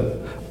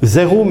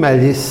zéro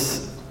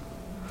malice.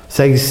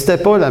 Ça n'existait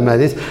pas, la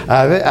malice.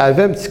 Elle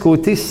avait un petit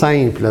côté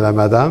simple, la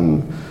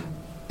madame.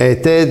 Elle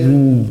était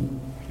d'une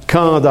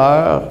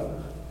candeur,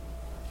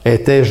 elle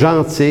était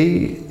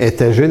gentille, elle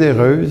était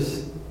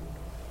généreuse,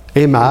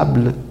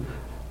 aimable.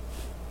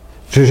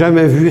 J'ai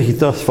jamais vu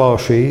Rita se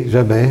fâcher,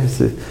 jamais.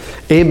 C'est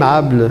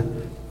aimable.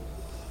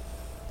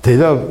 T'es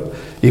là.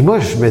 Et moi,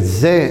 je me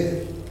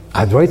disais,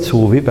 elle doit être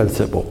sauvée, puis elle ne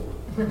sait pas.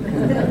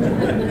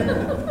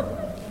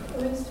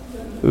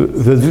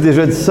 Vous avez-vous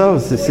déjà dit ça?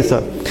 C'est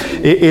ça.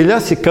 Et là,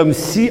 c'est comme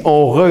si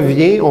on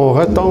revient, on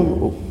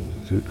retombe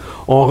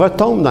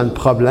dans le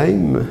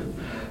problème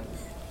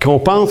qu'on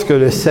pense que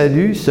le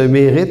salut se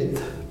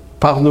mérite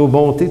par nos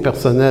bontés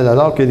personnelles,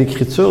 alors que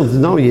l'Écriture dit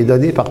non, il est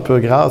donné par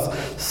pure grâce,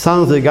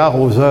 sans égard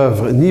aux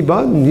œuvres, ni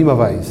bonnes ni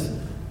mauvaises.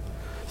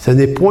 Ce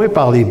n'est point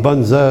par les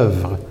bonnes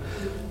œuvres.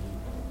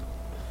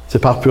 C'est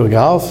par pure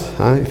grâce,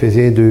 hein,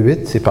 Éphésiens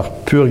 2:8, c'est par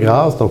pure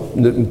grâce, donc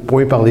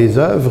point par les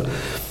œuvres.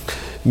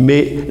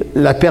 Mais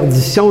la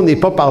perdition n'est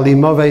pas par les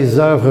mauvaises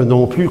œuvres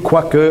non plus,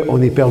 quoique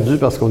on est perdu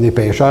parce qu'on est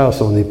pécheur,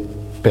 si on est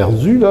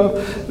perdu, là.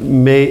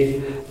 Mais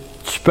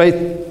tu peux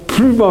être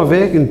plus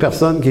mauvais qu'une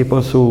personne qui n'est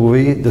pas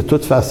sauvée, de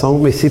toute façon,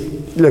 mais c'est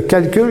le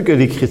calcul que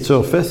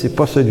l'Écriture fait, c'est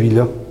pas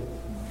celui-là.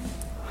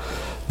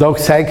 Donc,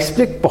 ça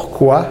explique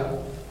pourquoi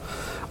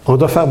on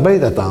doit faire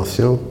bien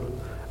attention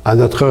à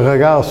notre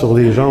regard sur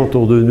les gens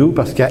autour de nous,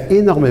 parce qu'il y a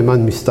énormément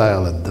de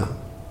mystères là-dedans.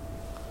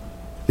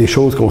 Des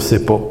choses qu'on ne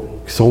sait pas,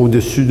 qui sont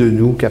au-dessus de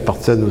nous, qui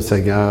appartiennent au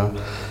Seigneur.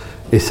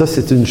 Et ça,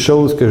 c'est une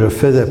chose que je ne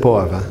faisais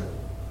pas avant.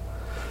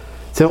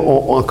 Tu sais,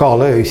 encore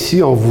là,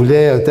 ici, on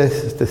voulait,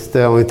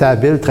 on était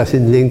habiles de tracer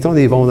une ligne. Tu sais, on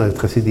est bons dans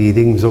tracer des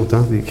lignes, nous autres,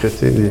 hein, les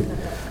chrétiens.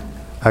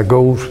 À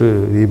gauche,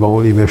 les bons,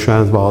 les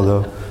méchants, ce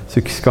bord-là.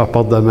 Ceux qui se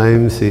comportent de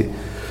même, c'est...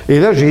 Et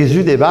là,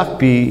 Jésus débarque,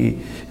 puis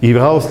il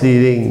brasse les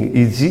lignes.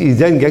 Il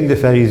dit à une gang de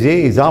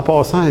pharisiens, il dit, en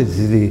passant, il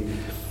dit,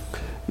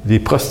 les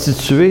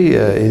prostituées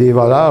et les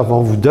voleurs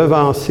vont vous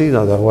devancer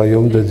dans le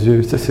royaume de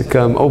Dieu. Ça, c'est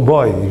comme, oh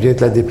boy, il vient de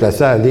la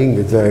déplacer à la ligne.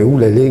 Il dit, où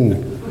la ligne?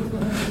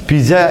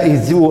 Puis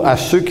il dit à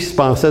ceux qui se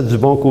pensaient du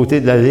bon côté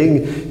de la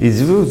ligne, il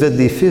dit, vous êtes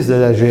des fils de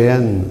la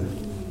géhenne.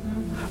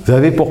 Vous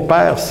avez pour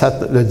père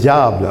le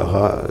diable.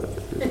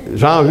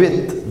 Jean 8,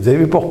 vous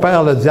avez pour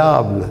père le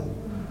diable.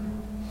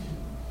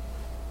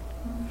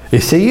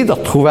 Essayez de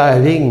retrouver la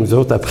ligne, vous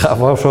autres, après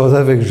avoir choisi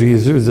avec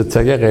Jésus. Vous dites,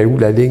 Seigneur, elle est où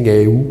la ligne?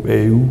 Elle est où? Elle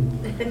est où?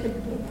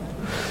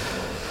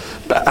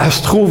 Elle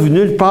se trouve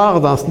nulle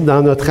part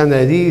dans notre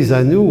analyse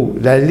à nous.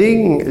 La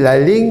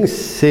ligne,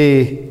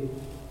 c'est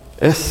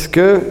est-ce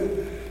que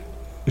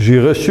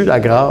j'ai reçu la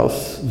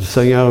grâce du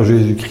Seigneur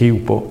Jésus-Christ ou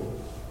pas?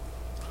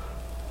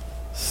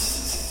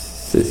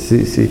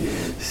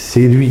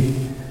 C'est lui.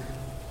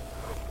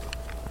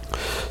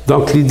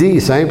 Donc, l'idée est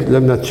simple.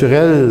 L'homme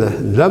naturel,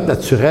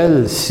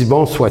 si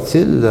bon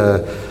soit-il,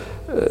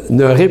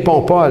 ne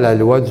répond pas à la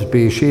loi du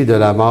péché et de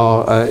la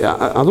mort.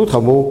 En d'autres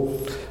mots,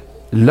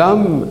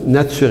 l'homme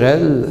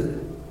naturel ne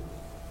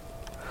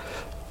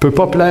peut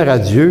pas plaire à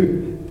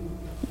Dieu,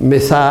 mais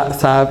ça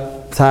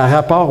a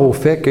rapport au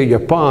fait qu'il n'y a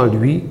pas en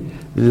lui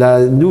la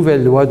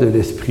nouvelle loi de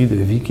l'esprit de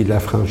vie qui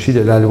l'affranchit de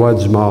la loi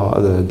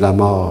de la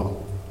mort.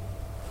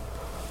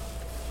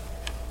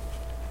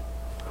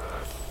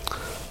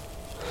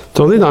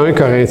 Tournez dans 1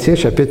 Corinthiens,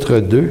 chapitre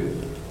 2.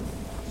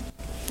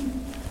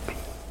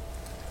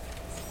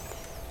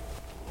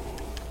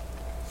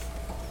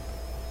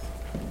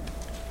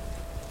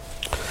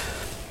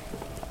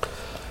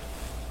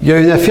 Il y a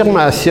une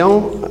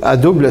affirmation à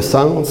double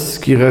sens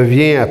qui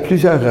revient à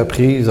plusieurs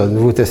reprises dans le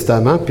Nouveau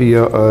Testament, puis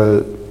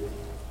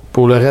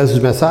pour le reste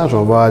du message,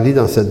 on va aller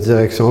dans cette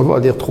direction. On va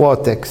lire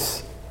 3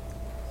 textes.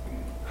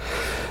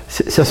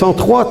 Ce sont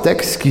 3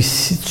 textes qui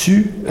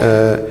situent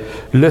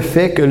le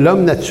fait que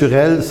l'homme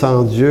naturel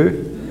sans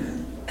Dieu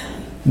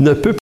ne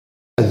peut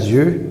pas à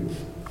Dieu,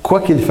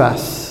 quoi qu'il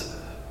fasse.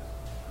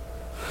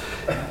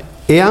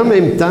 Et en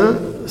même temps,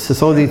 ce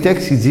sont des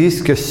textes qui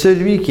disent que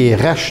celui qui est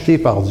racheté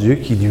par Dieu,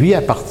 qui lui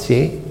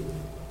appartient,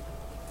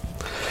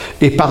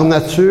 est par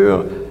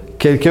nature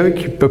quelqu'un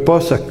qui ne peut pas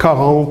se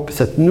corrompre.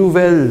 Cette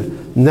nouvelle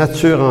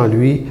nature en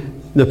lui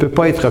ne peut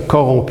pas être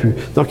corrompue.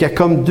 Donc, il y a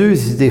comme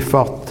 2 idées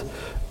fortes.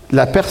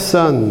 La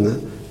personne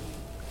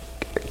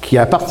qui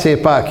n'appartient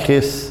pas à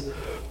Christ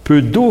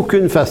peut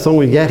d'aucune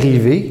façon y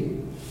arriver,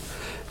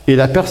 et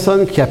la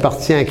personne qui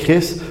appartient à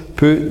Christ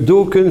peut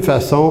d'aucune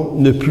façon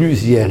ne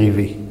plus y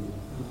arriver.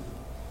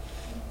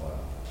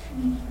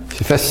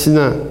 C'est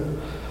fascinant.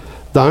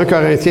 Dans 1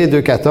 Corinthiens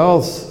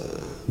 2,14,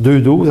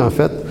 2,12 en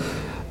fait,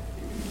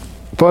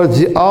 Paul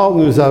dit « Or,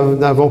 nous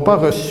n'avons pas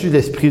reçu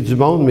l'Esprit du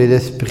monde, mais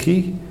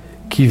l'Esprit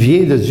qui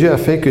vient de Dieu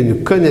afin que nous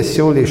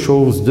connaissions les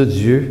choses de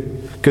Dieu,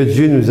 que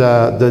Dieu nous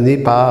a données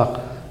par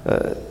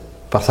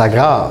sa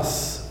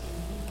grâce.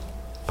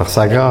 Par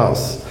sa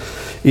grâce.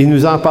 Et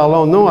nous en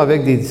parlons non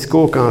avec des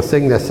discours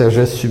qu'enseigne la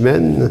sagesse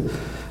humaine,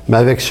 mais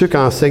avec ceux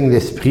qu'enseigne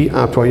l'Esprit,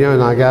 employant un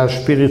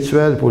langage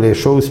spirituel pour les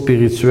choses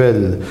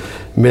spirituelles.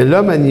 Mais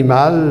l'homme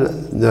animal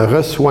ne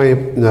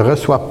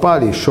reçoit pas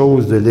les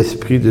choses de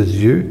l'Esprit de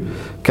Dieu,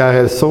 car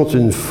elles sont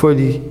une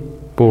folie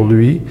pour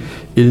lui.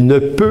 Il ne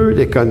peut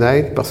les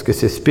connaître parce que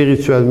c'est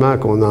spirituellement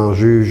qu'on en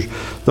juge.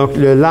 Donc,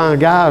 le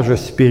langage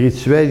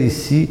spirituel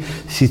ici,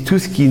 c'est tout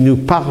ce qui nous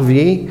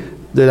parvient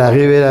de la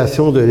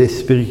révélation de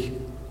l'Esprit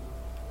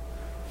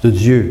de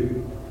Dieu.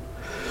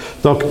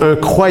 Donc, un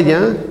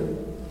croyant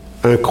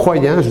Un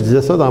croyant, je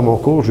disais ça dans mon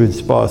cours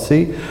jeudi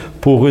passé,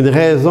 pour une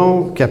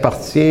raison qui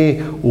appartient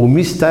au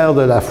mystère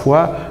de la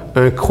foi,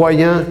 un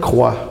croyant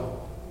croit.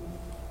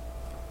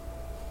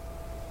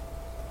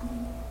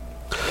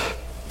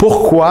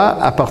 Pourquoi,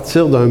 à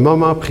partir d'un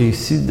moment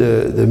précis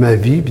de ma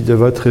vie puis de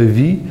votre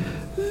vie,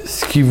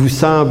 ce qui vous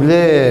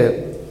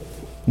semblait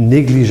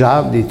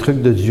négligeable, des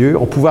trucs de Dieu,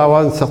 on pouvait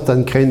avoir une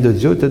certaine crainte de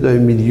Dieu, peut-être un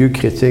milieu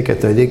chrétien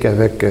catholique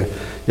avec,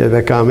 il y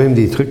avait quand même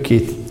des trucs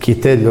qui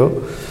étaient là,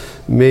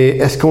 mais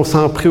est-ce qu'on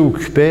s'en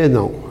préoccupait?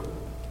 Non.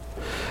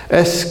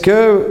 Est-ce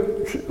que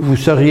vous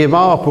seriez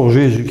mort pour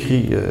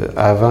Jésus-Christ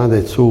avant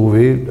d'être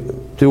sauvé,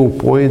 au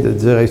point de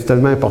dire hey, c'est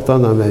tellement important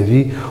dans ma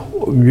vie,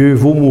 mieux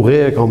vaut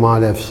mourir qu'on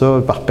m'enlève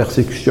ça par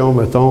persécution,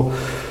 mettons.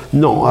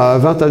 Non,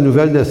 avant ta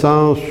nouvelle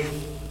naissance,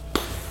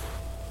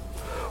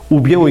 ou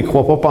bien on n'y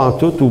croit pas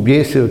pantoute, ou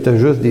bien c'était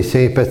juste des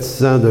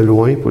sympathisants de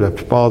loin pour la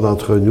plupart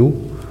d'entre nous.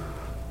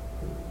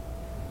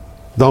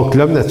 Donc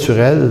l'homme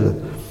naturel,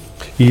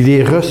 il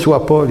ne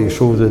reçoit pas les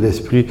choses de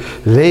l'esprit,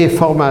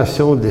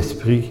 l'information de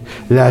l'esprit,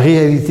 la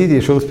réalité des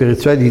choses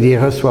spirituelles, il ne les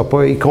reçoit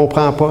pas, il ne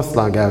comprend pas ce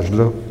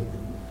langage-là.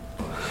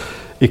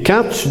 Et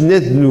quand tu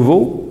nais de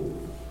nouveau,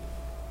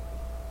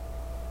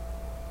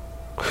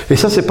 et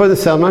ça, c'est pas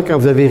nécessairement quand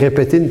vous avez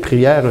répété une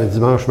prière un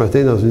dimanche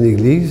matin dans une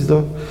église,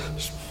 là.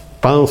 Je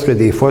pense que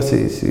des fois,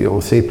 on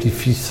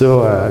simplifie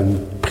ça à une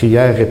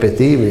prière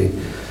répétée, mais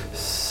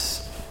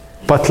c'est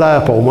pas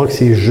clair pour moi que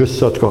c'est juste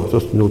ça. En tout cas, ça,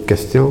 c'est une autre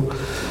question.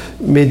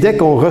 Mais dès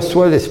qu'on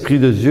reçoit l'Esprit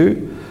de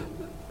Dieu,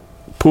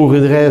 pour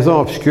une raison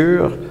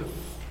obscure,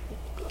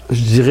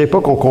 je dirais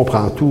pas qu'on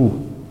comprend tout,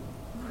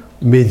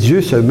 mais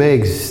Dieu se met à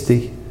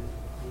exister.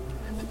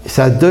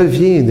 Ça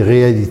devient une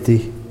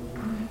réalité.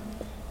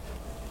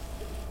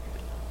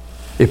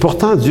 Et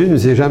pourtant, Dieu ne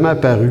nous est jamais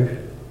apparu.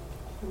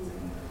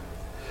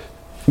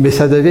 Mais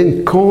ça devient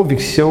une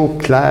conviction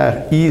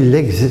claire. Il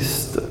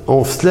existe.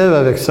 On se lève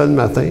avec ça le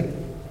matin.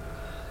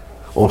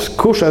 On se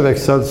couche avec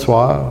ça le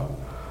soir.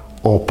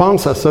 On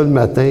pense à ça le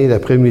matin,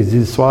 l'après-midi,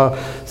 le soir.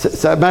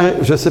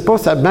 Je ne sais pas,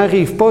 ça ne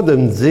m'arrive pas de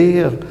me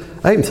dire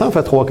 « Hey, il me semble que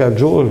ça fait 3-4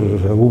 jours,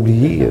 j'avais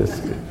oublié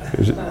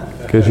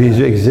que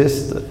Jésus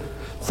existe. »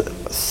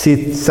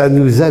 Ça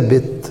nous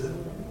habite.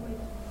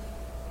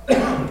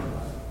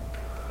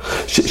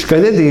 Je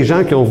connais des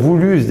gens qui ont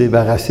voulu se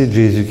débarrasser de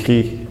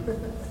Jésus-Christ,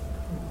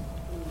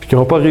 puis qui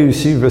n'ont pas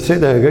réussi. Je me souviens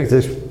d'un gars qui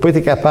disait « Je n'ai pas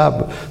été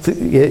capable. »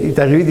 Il est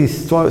arrivé des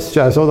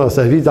situations dans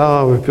sa vie, il dit «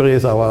 Ah, on ne veut plus rien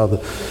savoir. »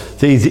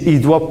 Il dit « Il ne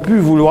doit plus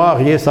vouloir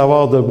rien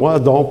savoir de moi,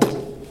 donc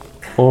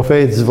on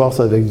fait un divorce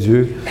avec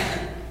Dieu. »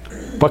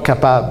 Pas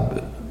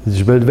capable.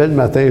 Je me levais le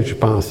matin, j'y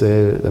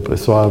pensais. Après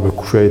ce soir, je me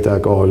couchais, il était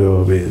encore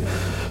là. Mais...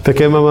 Fait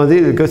qu'à un moment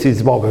donné, le gars s'est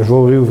dit « Bon, ben, je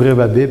vais réouvrir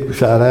ma Bible, puis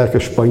ça a l'air que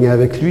je suis pogné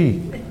avec lui. »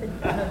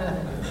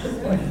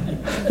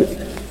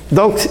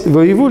 Donc,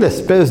 voyez-vous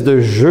l'espèce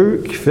de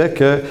jeu qui fait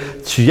que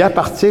tu y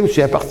appartiens ou tu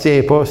y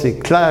appartiens pas. C'est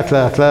clair,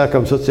 clair, clair,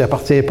 comme ça, tu n'y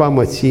appartiens pas à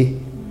moitié.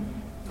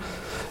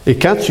 Et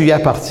quand tu y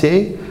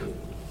appartiens,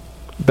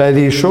 ben,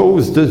 les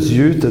choses de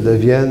Dieu te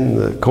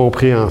deviennent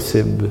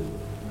compréhensibles.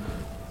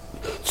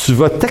 Tu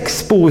vas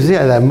t'exposer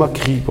à la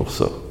moquerie pour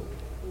ça.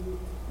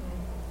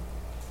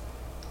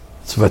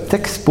 Tu vas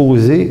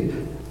t'exposer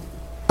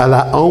à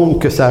la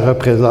honte que ça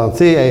représente.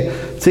 Tu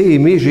sais,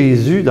 aimer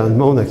Jésus dans le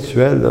monde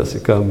actuel, là,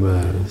 c'est comme...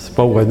 c'est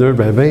pas winner,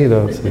 ben,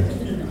 là.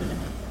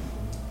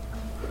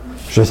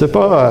 Je sais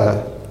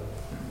pas...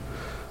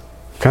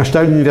 quand j'étais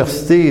à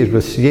l'université, je me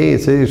souviens,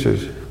 tu sais,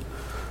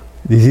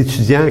 des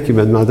étudiants qui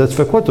me demandaient « Tu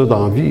fais quoi, toi,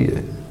 dans la vie? »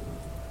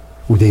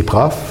 Ou des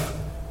profs.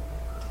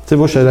 Tu sais,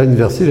 moi, je suis allé à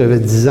l'université, j'avais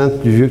 10 ans de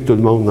plus vieux que tout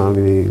le monde dans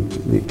les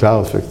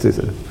classes. Fait que, tu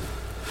sais,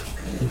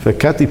 fait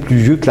que quand tu es plus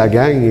vieux que la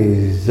gang,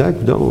 ils disent « Ah,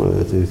 coudonc,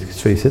 qu'est-ce que tu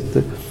fais ici? »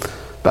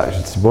 Ben,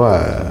 je dis « Moi,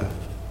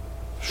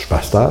 je suis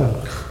pasteur. »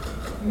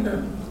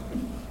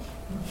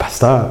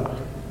 Pasteur.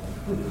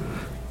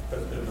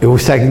 Et au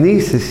Saguenay,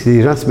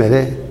 les gens se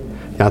mêlaient.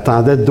 Ils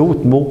entendaient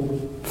d'autres mots.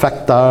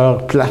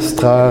 Facteur,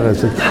 plastreur,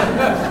 etc.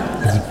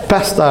 Je dis «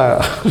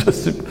 Pasteur. »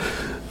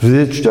 Je vous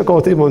ai déjà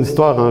conté mon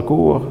histoire en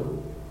cours.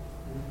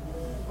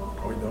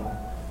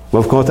 Je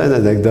vais vous conter une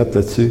anecdote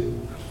là-dessus.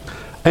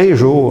 Un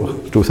jour,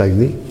 j'étais au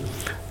Saguenay,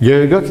 il y a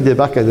un gars qui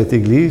débarque à notre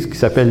église qui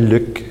s'appelle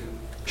Luc.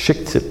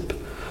 Chic type.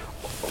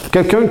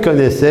 Quelqu'un le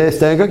connaissait.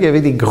 C'était un gars qui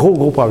avait des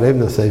gros problèmes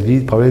dans sa vie,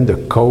 des problèmes de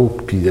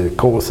coke puis de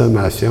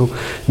consommation.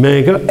 Mais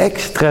un gars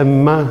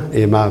extrêmement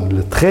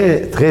aimable,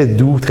 très, très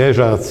doux, très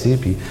gentil.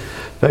 Puis,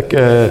 fait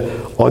que,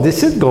 on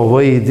décide qu'on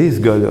va aider ce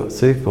gars-là, tu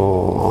sais,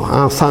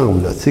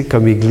 ensemble, tu sais,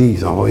 comme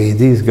église, on va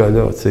aider ce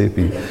gars-là, tu sais.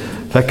 Puis,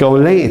 fait qu'on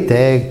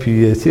l'intègre,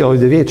 puis tu sais, on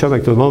devient chum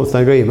avec tout le monde. C'est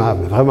un gars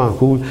aimable, vraiment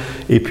cool.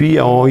 Et puis,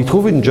 on y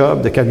trouve une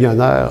job de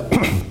camionneur.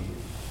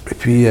 Et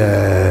puis,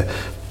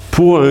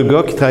 pour un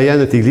gars qui travaillait à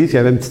notre église, qui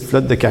avait une petite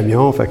flotte de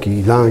camions, fait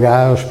qu'il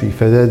l'engage, puis il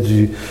faisait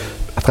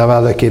à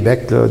travers le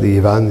Québec, là, des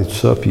vannes et tout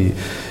ça.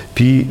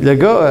 Puis le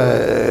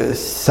gars,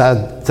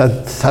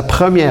 sa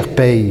première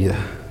paye,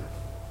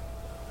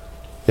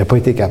 il n'a pas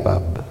été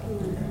capable.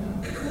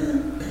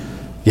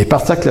 Il est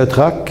parti avec le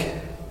troc,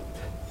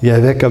 il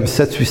avait comme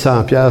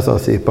 700-800$ dans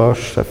ses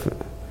poches.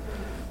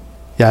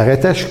 Il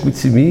arrêtait à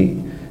Chicoutimi,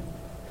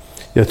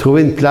 Il a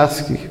trouvé une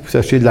place pour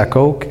s'acheter de la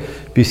coke,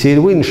 puis il s'est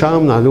loué une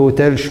chambre dans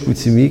l'hôtel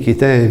Chicoutimi, qui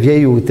était un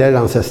vieil hôtel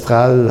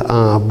ancestral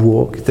en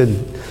bois, qui était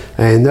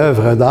une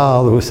œuvre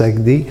d'art au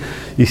Saguenay.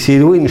 Il s'est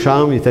loué une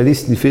chambre, il est allé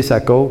sniffer sa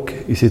coke,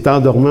 il s'est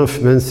endormi en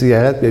fumant une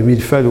cigarette, puis il a mis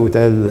le feu à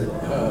l'hôtel.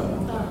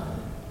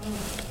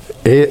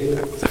 Et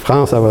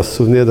France, elle va se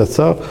souvenir de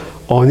ça.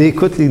 On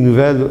écoute les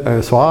nouvelles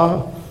un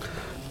soir,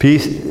 puis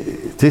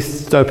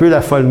c'est un peu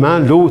l'affolement.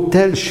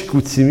 L'hôtel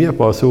Chicoutimi a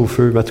passé au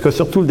feu, en tout cas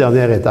surtout le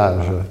dernier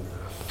étage.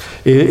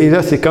 Et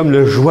là, c'est comme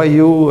le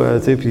joyau,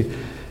 puis...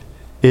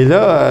 Et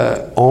là,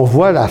 on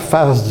voit la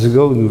face du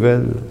gars aux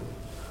nouvelles.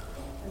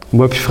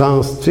 Moi puis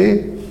France, tu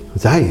sais, on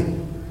dit « Hey,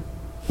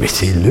 mais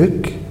c'est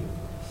Luc!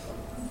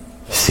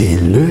 C'est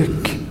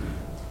Luc!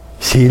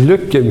 C'est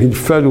Luc qui a mis le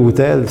feu à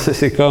l'hôtel! » Ça,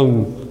 c'est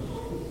comme...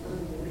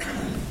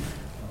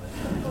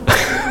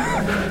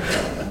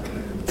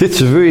 Tu sais,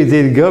 tu veux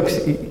aider le gars, puis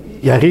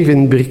il arrive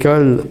une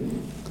bricole.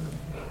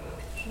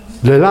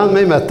 Le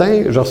lendemain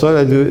matin, je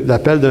reçois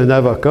l'appel d'un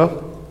avocat,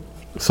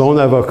 son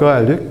avocat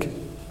à Luc.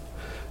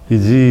 Il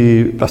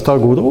dit, Pasteur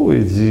Gaudreau,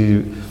 il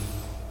dit,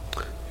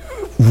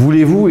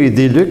 voulez-vous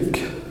aider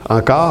Luc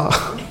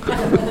encore?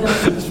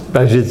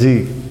 Ben, j'ai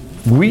dit,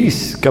 oui,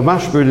 comment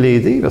je peux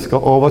l'aider? Parce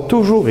qu'on va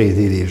toujours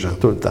aider les gens,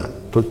 tout le temps,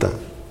 tout le temps.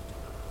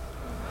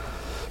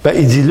 Ben,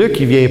 il dit, Luc,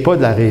 il ne vient pas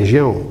de la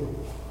région.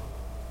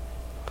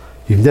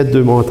 Il venait de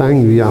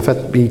Deux-Montagnes, lui, en fait,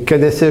 il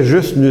connaissait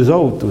juste nous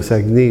autres au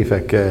Saguenay,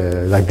 fait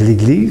que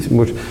l'église,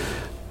 moi,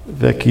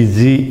 fait qu'il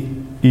dit,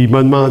 il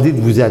m'a demandé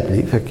de vous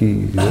appeler, fait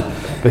qu'il, ben,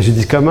 j'ai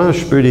dit, comment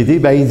je peux l'aider?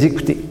 Ben, il dit,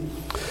 écoutez,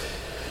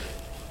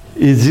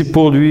 il dit,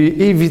 pour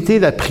lui éviter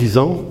la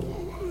prison,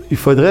 il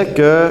faudrait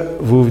que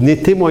vous venez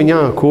témoigner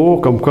en cours,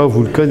 comme quoi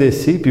vous le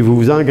connaissez, puis vous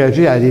vous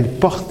engagez à aller le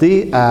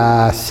porter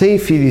à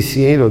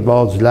Saint-Félicien, l'autre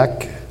bord du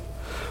lac,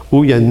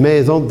 où il y a une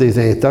maison de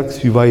désintox,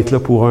 puis il va être là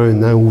pour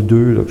 1 an ou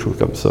 2, là, quelque chose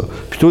comme ça.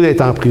 Plutôt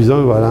d'être en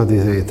prison, il va aller en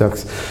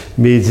désintox.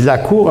 Mais il dit, la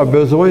Cour a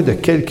besoin de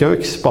quelqu'un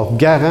qui se porte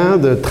garant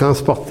de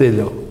transporter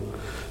là.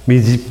 Mais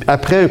il dit,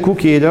 après un coup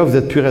qui est là, vous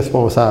n'êtes plus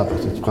responsable.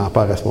 Parce que tu ne prends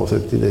pas la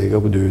responsabilité d'un gars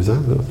pour 2 ans.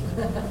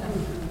 Là.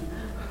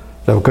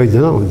 L'avocat, il dit,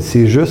 non,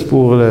 c'est juste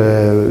pour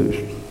le...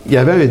 Il y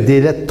avait un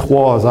délai de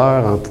 3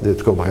 heures, en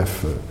tout cas,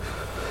 bref...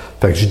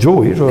 Fait que j'ai dit,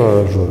 oui, je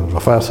vais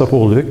faire ça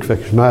pour Luc. Fait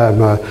que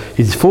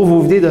il dit, il faut que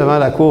vous venez devant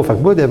la cour. Fait que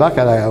moi, je débarque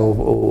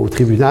au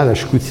tribunal à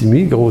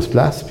Chicoutimi, grosse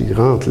place, puis je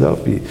rentre là,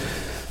 puis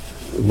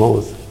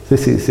bon,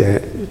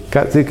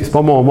 c'est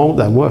pas mon monde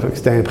à moi, fait que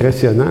c'était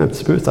impressionnant un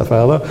petit peu, cette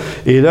affaire-là.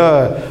 Et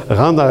là,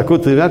 rentre dans la cour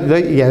du tribunal, puis là,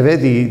 il y avait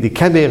des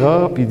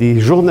caméras, puis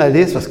des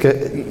journalistes, parce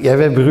qu'il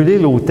avait brûlé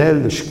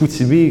l'hôtel de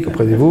Chicoutimi,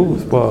 comprenez-vous?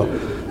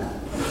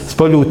 C'est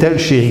pas l'hôtel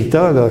chez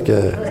Rita, là, que...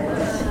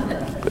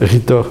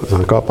 Rita, j'ai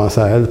encore pensé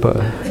à elle, pas...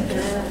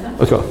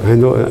 En tout cas,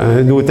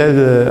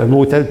 un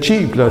hôtel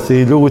cheap, là,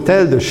 c'est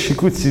l'hôtel de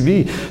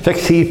Chicoutimi. Fait que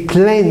c'est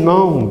plein de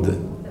monde.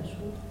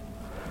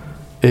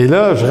 Et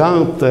là, je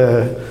rentre,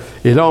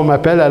 et là, on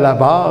m'appelle à la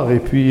barre, et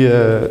puis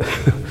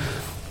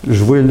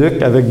je vois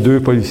Luc avec 2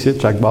 policiers de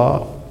chaque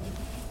barre.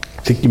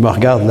 Tu sais, qui me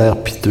regardent l'air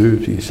piteux,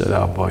 puis ça a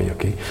l'air boy,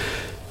 OK.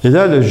 Et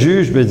là, le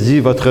juge me dit,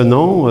 votre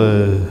nom,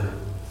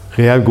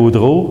 Réal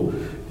Gaudreau,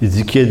 il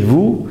dit, qui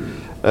êtes-vous?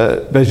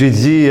 Ben, j'ai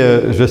dit,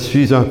 je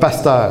suis un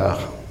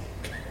pasteur.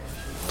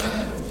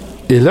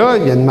 Et là,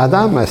 il y a une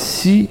madame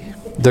assise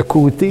de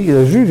côté.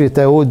 Le juge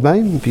était haut de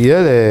même, puis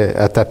elle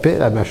tapait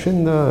la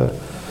machine, là.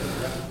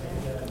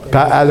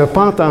 Puis elle n'a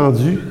pas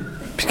entendu.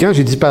 Puis quand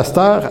j'ai dit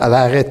pasteur, elle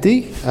a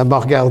arrêté, elle m'a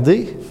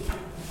regardé.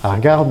 Elle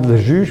regarde le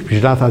juge, puis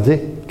je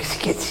l'entendais. Qu'est-ce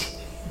qu'elle dit?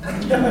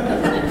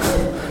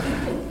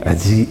 Elle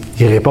dit,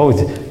 il répond, il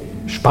dit,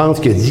 je pense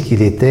qu'il a dit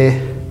qu'il était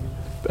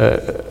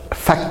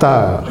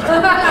facteur.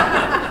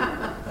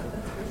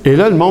 Et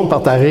là, le monde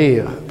part à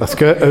rire, parce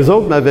qu'eux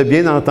autres m'avaient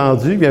bien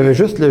entendu, mais il y avait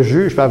juste le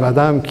juge et la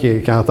madame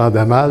qui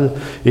entendait mal.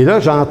 Et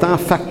là, j'entends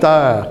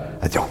facteur.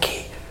 Elle dit, OK.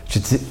 J'ai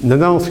dit,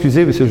 non,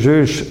 excusez, monsieur le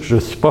juge, je ne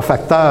suis pas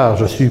facteur,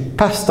 je suis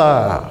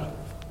pasteur.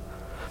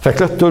 Fait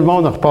que là, tout le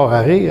monde repart à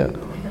rire.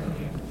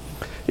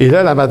 Et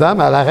là, la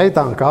madame, elle arrête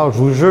encore, je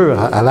vous jure,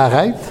 elle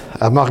arrête,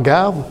 elle me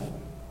regarde.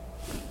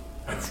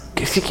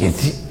 Qu'est-ce qu'il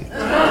dit?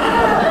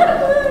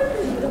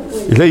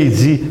 Et là, il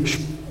dit, je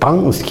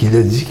pense qu'il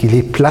a dit qu'il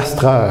est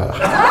plastreur.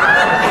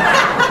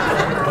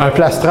 Un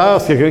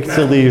plastreur, c'est quelqu'un qui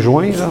tire des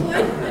joints, là.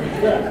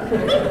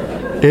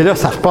 Et là,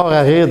 ça repart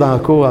à rire dans le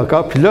cours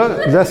encore. Puis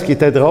là, ce qui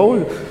était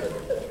drôle,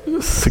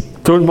 c'est que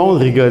tout le monde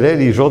rigolait,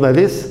 les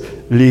journalistes.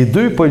 Les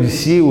 2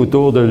 policiers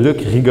autour de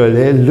Luc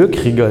rigolaient,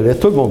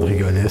 tout le monde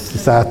rigolait.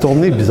 Ça a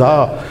tourné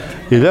bizarre.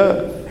 Et là,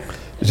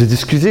 j'ai dit,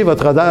 excusez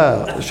votre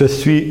honneur, je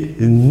suis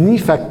ni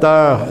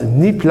facteur,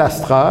 ni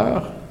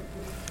plastreur,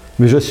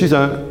 mais je suis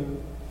un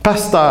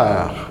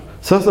pasteur.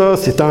 Ça,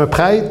 c'est un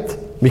prêtre,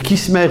 mais qui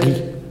se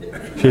marie.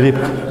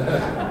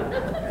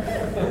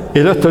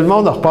 Et là, tout le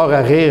monde repart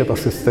à rire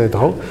parce que c'était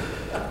drôle.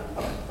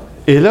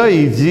 Et là,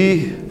 il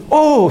dit,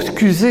 oh,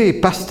 excusez,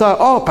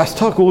 pasteur,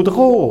 pasteur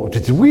Gaudreau. J'ai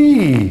dit,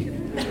 oui.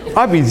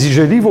 Ah, mais il dit,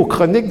 je lis vos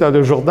chroniques dans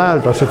le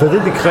journal, parce que je faisais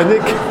des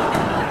chroniques.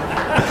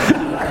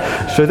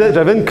 Je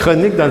J'avais une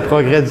chronique dans le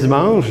Progrès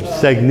Dimanche du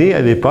Saguenay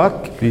à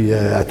l'époque, puis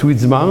à tous les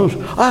dimanches.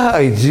 Ah,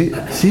 il dit,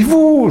 c'est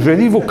vous, je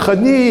lis vos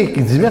chroniques.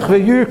 Il dit,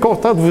 merveilleux,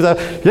 content de vous avoir.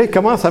 Là, il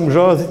commence à me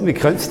jaser de mes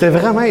chroniques. C'était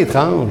vraiment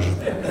étrange.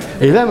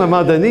 Et là, à un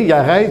moment donné, il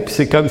arrête, puis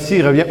c'est comme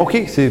s'il revient.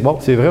 OK, c'est bon,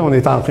 c'est vrai, on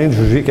est en train de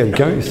juger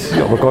quelqu'un ici,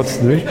 on va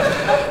continuer.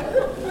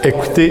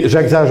 Écoutez,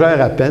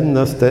 j'exagère à peine,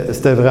 là,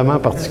 c'était vraiment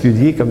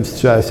particulier comme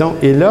situation.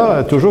 Et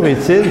là, toujours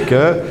est-il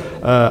que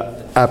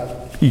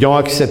ils ont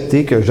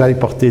accepté que j'aille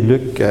porter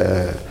Luc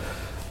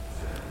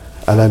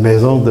à la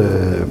maison de...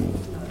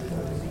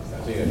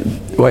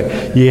 Oui,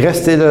 il est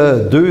resté là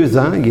 2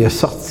 ans, il est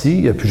sorti,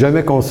 il n'a plus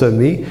jamais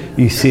consommé,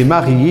 il s'est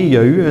marié, il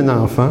a eu un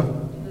enfant.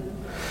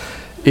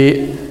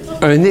 Et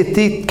un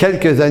été,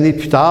 quelques années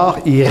plus tard,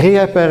 il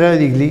réapparaît à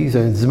l'église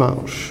un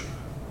dimanche.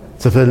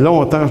 Ça fait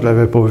longtemps que je ne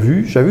l'avais pas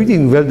vu. J'avais eu des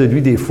nouvelles de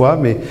lui des fois,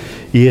 mais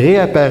il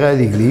réapparaît à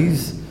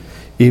l'église.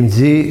 Il me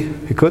dit,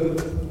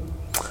 écoute,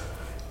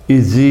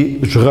 il dit,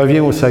 je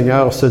reviens au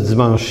Seigneur ce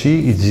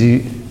dimanche-ci. Il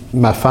dit,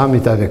 ma femme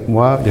est avec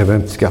moi. Il y avait un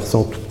petit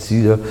garçon tout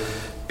petit, là.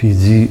 Puis il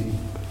dit,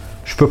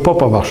 je peux pas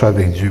marcher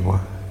avec Dieu, moi.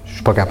 Je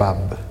suis pas capable.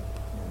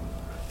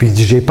 Puis il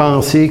dit, j'ai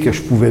pensé que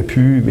je pouvais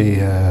plus, mais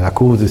à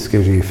cause de ce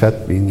que j'ai fait,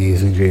 les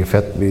niaiseries que j'ai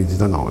faites, mais il dit,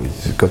 non, il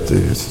dit, écoute,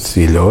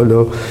 c'est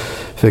là.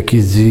 Fait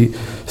qu'il dit,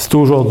 c'est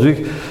aujourd'hui.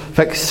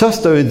 Fait que ça,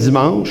 c'est un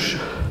dimanche,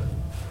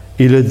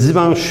 et le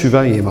dimanche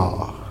suivant, il est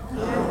mort.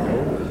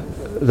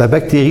 La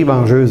bactérie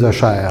mangeuse de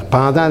chair.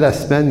 Pendant la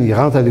semaine, il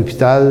rentre à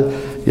l'hôpital,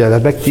 il y a la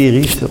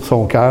bactérie sur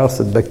son cœur,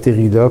 cette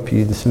bactérie-là,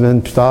 puis une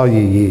semaine plus tard,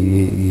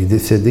 il est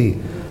décédé.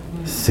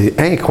 C'est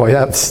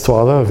incroyable, cette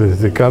histoire-là.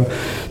 C'est comme...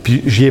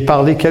 Puis j'y ai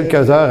parlé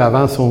quelques heures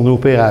avant son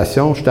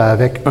opération. J'étais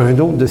avec un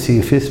autre de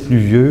ses fils plus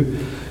vieux,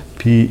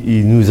 puis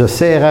il nous a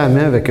serré la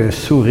main avec un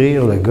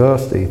sourire, le gars,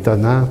 c'était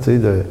étonnant, tu sais,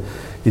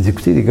 il dit,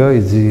 écoutez les gars,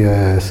 il dit,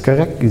 c'est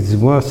correct, il dit,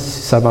 moi,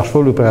 si ça ne marche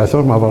pas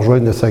l'opération, je m'en vais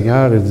rejoindre le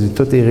Seigneur, il dit,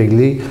 tout est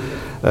réglé,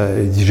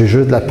 il dit, j'ai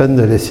juste la peine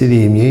de laisser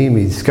les miens,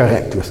 mais il dit, c'est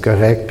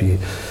correct,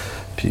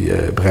 puis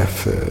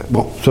bref,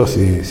 bon, ça,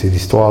 c'est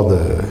l'histoire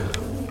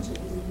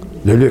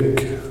de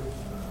Luc.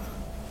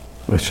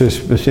 Je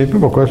me souviens plus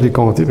pourquoi je l'ai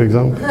compté, par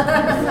exemple.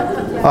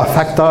 Ah,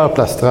 facteur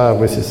plastreur,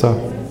 oui, c'est ça.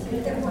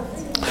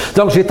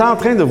 Donc, j'étais en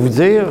train de vous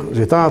dire,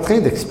 j'étais en train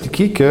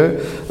d'expliquer que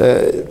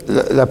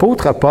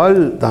l'apôtre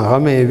Paul, dans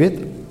Romains 8,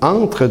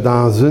 entre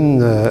dans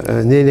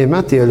un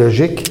élément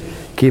théologique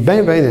qui est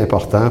bien, bien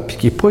important, puis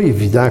qui n'est pas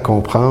évident à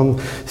comprendre.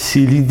 C'est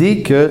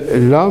l'idée que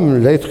l'homme,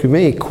 l'être humain,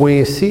 est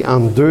coincé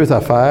entre 2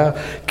 affaires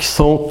qui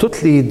sont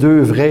toutes les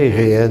 2 vraies et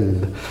réelles.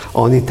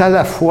 On est à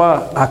la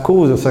fois, à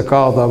cause de ce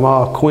corps de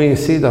mort,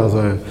 coincé dans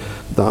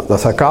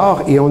ce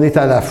corps, et on est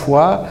à la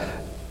fois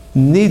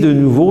né de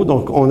nouveau,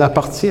 donc on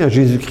appartient à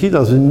Jésus-Christ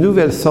dans une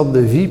nouvelle sorte de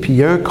vie, puis il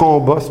y a un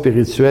combat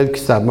spirituel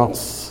qui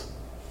s'amorce.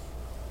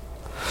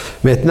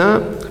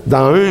 Maintenant,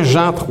 dans 1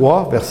 Jean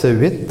 3, verset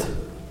 8,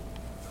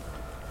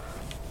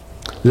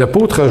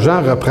 l'apôtre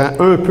Jean reprend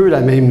un peu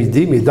la même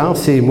idée, mais dans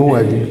ses mots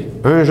à lui.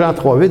 1 Jean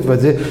 3, 8 va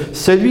dire «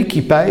 Celui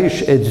qui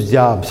pêche est du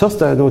diable ». Ça,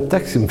 c'est un autre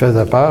texte qui me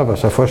faisait peur. À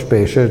chaque fois que je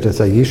pêchais, je disais «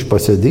 Ça y est, je suis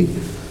possédé ».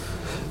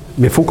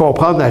 Mais il faut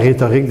comprendre la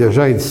rhétorique de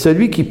Jean. Il dit «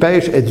 Celui qui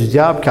pêche est du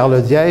diable, car le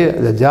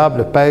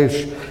diable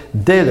pêche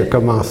dès le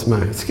commencement ».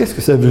 Qu'est-ce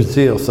que ça veut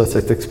dire, ça,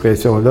 cette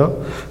expression-là?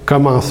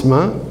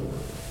 Commencement,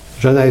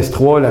 Genèse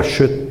 3, la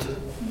chute.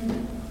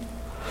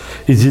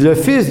 Il dit « Le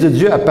Fils de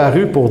Dieu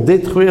apparut pour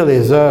détruire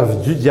les œuvres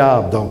du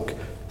diable ». Donc,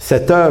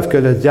 cette œuvre que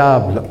le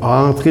diable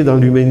a entrée dans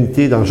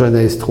l'humanité dans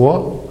Genèse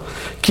 3,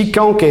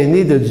 quiconque est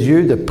né de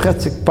Dieu ne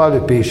pratique pas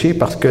le péché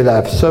parce que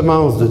la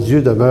semence de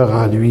Dieu demeure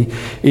en lui.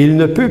 Et il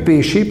ne peut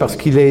pécher parce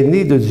qu'il est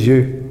né de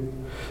Dieu.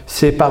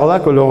 C'est par là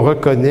que l'on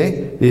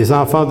reconnaît les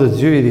enfants de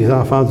Dieu et les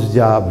enfants du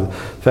diable.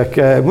 Fait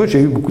que moi,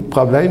 j'ai eu beaucoup de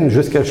problèmes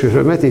jusqu'à ce que je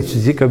me mette à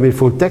étudier comme il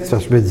faut le texte,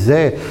 parce que je me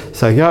disais,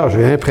 Seigneur,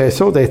 j'ai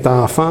l'impression d'être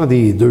enfant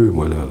des deux,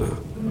 moi, là.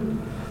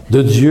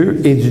 De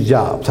Dieu et du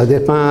diable. Ça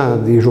dépend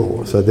des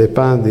jours, ça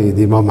dépend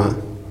des moments.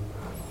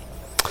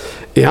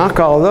 Et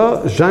encore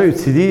là, Jean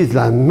utilise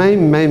la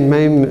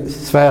même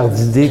sphère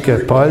d'idées que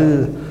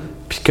Paul,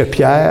 puis que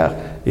Pierre,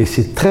 et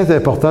c'est très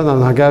important dans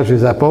le langage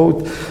des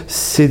apôtres,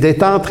 c'est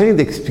d'être en train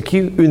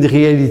d'expliquer une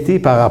réalité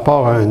par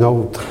rapport à un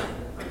autre.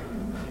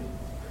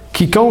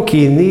 Quiconque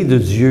est né de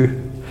Dieu,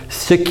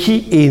 ce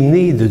qui est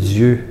né de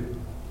Dieu,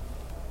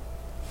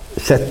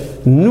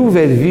 cette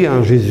nouvelle vie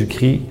en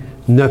Jésus-Christ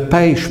ne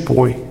pêche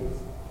point.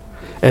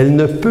 Elle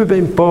ne peut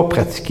même pas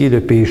pratiquer le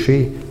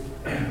péché.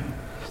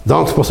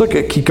 Donc, c'est pour ça que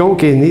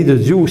quiconque est né de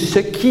Dieu, ou ce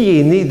qui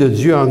est né de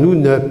Dieu en nous,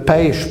 ne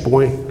pêche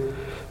point.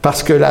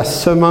 Parce que la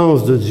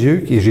semence de Dieu,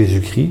 qui est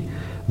Jésus-Christ,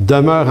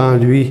 demeure en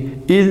lui.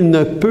 Il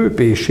ne peut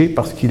pécher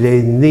parce qu'il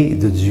est né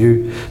de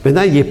Dieu.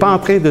 Maintenant, il n'est pas en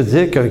train de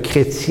dire qu'un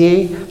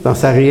chrétien, dans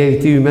sa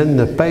réalité humaine,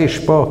 ne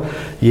pêche pas.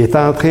 Il est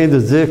en train de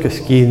dire que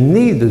ce qui est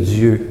né de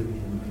Dieu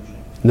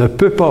ne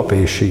peut pas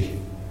pécher.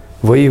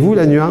 Voyez-vous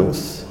la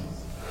nuance?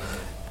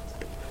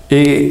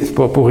 Et c'est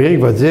pas pour rien qu'il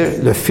va dire,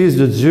 le Fils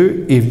de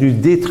Dieu est venu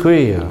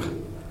détruire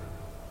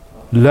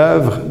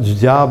l'œuvre du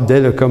diable dès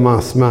le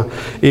commencement.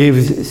 Et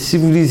si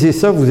vous lisez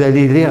ça, vous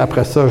allez lire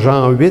après ça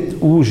Jean 8,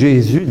 où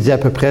Jésus dit à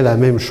peu près la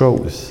même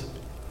chose.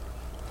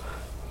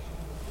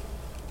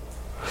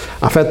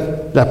 En fait,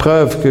 la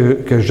preuve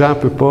que Jean ne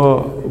peut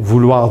pas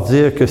vouloir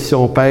dire que si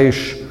on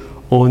pêche,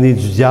 on est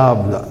du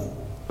diable,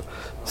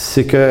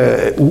 c'est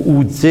que,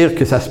 ou dire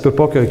que ça ne se peut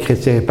pas qu'un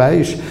chrétien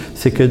pêche,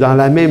 c'est que dans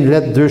la même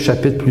lettre, 2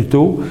 chapitres plus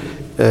tôt,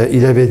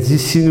 il avait dit,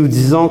 si nous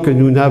disons que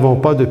nous n'avons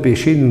pas de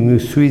péché, nous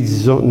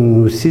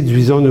nous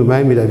séduisons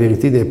nous-mêmes et la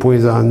vérité n'est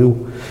point en nous.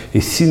 Et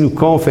si nous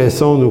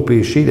confessons nos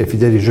péchés, la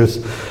fidèle est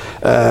juste.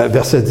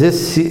 Verset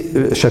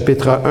 10,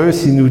 chapitre 1,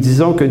 si nous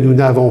disons que nous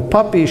n'avons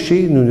pas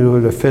péché, nous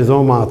le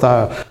faisons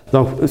menteur.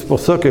 Donc, c'est pour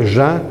ça que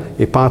Jean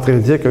n'est pas en train de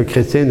dire qu'un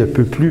chrétien ne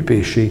peut plus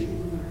pécher.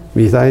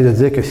 Mais il est en train de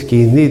dire que ce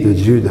qui est né de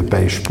Dieu ne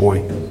pêche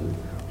point.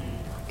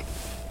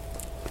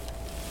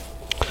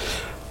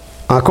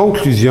 En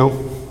conclusion,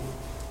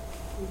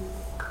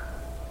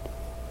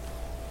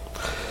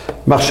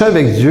 marcher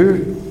avec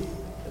Dieu,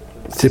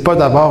 c'est pas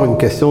d'abord une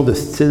question de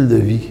style de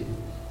vie.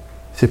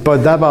 C'est pas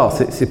d'abord,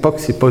 c'est pas que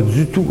c'est pas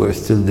du tout un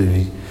style de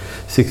vie.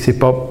 C'est que c'est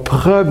pas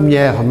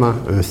premièrement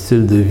un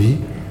style de vie,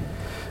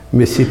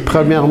 mais c'est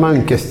premièrement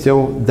une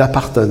question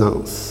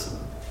d'appartenance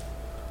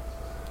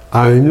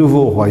à un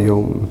nouveau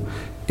royaume.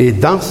 Et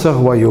dans ce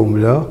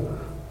royaume-là,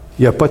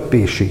 il n'y a pas de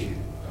péché.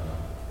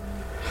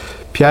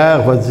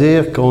 Pierre va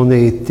dire qu'on a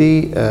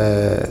été...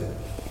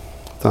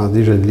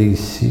 attendez, je l'ai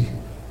ici.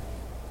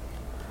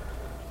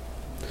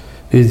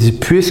 Il dit,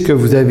 puisque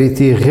vous avez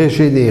été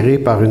régénérés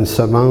par une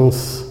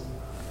semence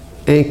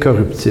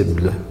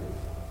incorruptible.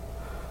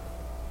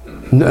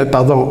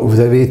 Pardon, vous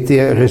avez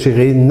été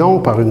régénérés non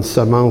par une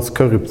semence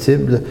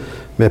corruptible,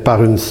 mais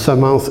par une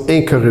semence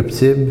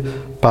incorruptible,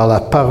 par la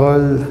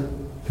parole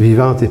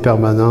vivante et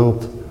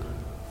permanente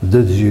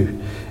de Dieu.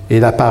 Et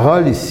la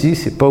parole ici,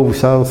 c'est pas au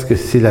sens que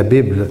c'est la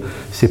Bible,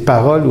 c'est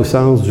parole au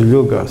sens du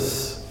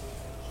logos.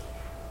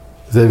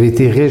 Vous avez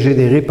été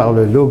régénérés par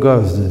le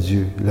logos de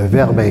Dieu, le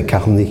Verbe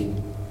incarné.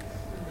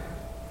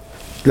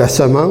 La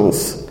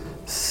semence,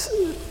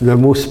 le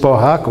mot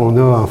spora qu'on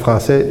a en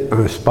français,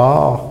 un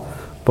sport,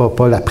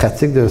 pas la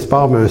pratique d'un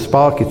sport, mais un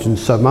sport qui est une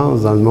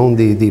semence dans le monde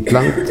des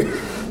plantes.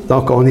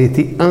 Donc, on a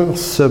été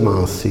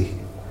ensemencés.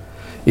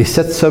 Et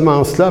cette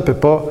semence-là ne peut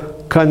pas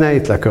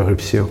connaître la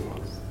corruption.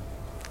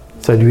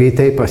 Ça lui est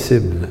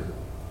impossible.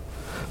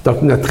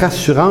 Donc, notre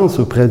assurance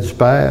auprès du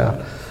Père,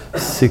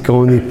 c'est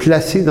qu'on est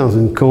placé dans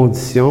une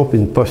condition et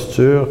une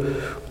posture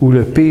où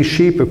le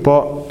péché ne peut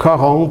pas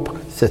corrompre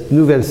cette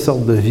nouvelle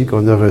sorte de vie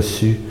qu'on a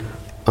reçue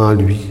en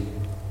lui.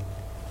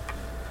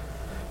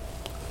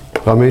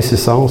 Romains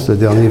 6,11, le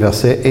dernier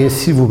verset. «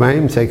 Ainsi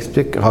vous-même », ça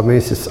explique Romains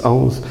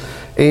 6,11,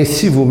 «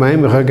 Ainsi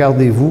vous-même,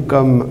 regardez-vous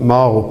comme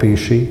morts au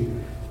péché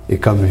et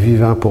comme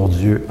vivants pour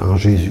Dieu en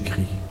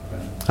Jésus-Christ. »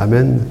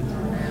 Amen.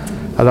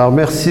 Alors,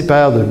 merci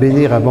Père de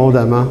bénir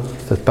abondamment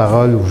cette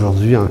parole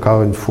aujourd'hui,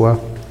 encore une fois.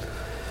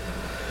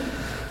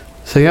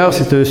 Seigneur,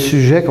 c'est un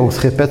sujet qu'on se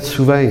répète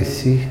souvent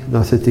ici,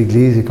 dans cette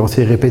Église, et qu'on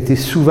s'est répété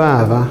souvent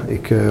avant, et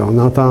qu'on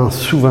entend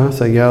souvent,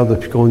 Seigneur,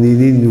 depuis qu'on est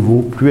né de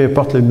nouveau. Peu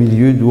importe le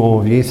milieu d'où on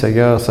vient,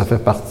 Seigneur, ça fait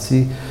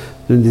partie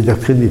d'une des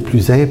doctrines les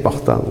plus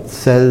importantes,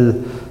 celle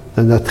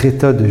de notre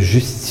état de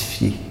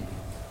justifié.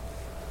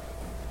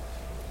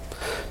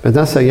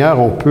 Maintenant, Seigneur,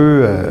 on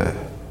peut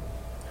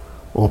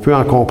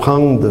en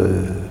comprendre,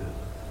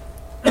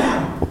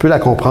 on peut la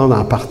comprendre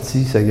en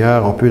partie,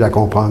 Seigneur, on peut la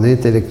comprendre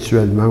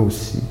intellectuellement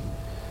aussi.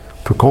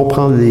 On peut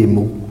comprendre les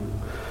mots.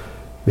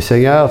 Mais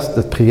Seigneur,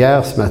 notre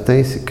prière ce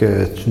matin, c'est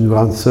que tu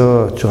rendes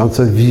ça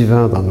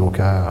vivant dans nos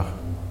cœurs.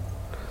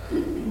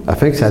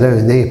 Afin que ça ait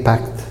un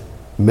impact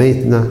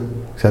maintenant,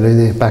 que ça ait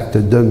un impact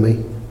demain.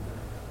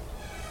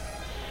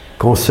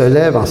 Qu'on se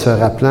lève en se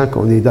rappelant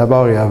qu'on est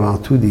d'abord et avant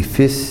tout des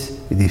fils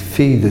et des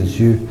filles de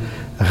Dieu,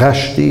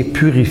 rachetés,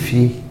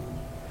 purifiés.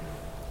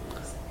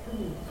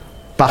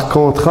 Par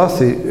contraste,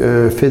 c'est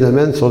un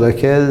phénomène sur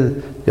lequel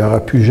il n'y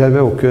aura plus jamais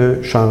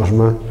aucun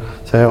changement.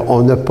 C'est-à-dire,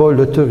 on n'a pas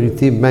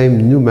l'autorité,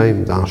 même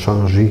nous-mêmes, d'en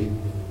changer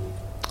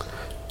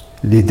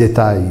les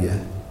détails,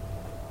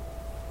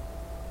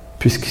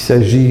 puisqu'il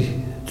s'agit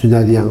d'une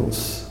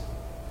alliance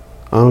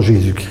en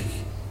Jésus-Christ.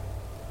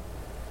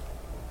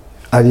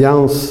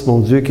 Alliance, mon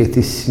Dieu, qui a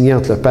été signée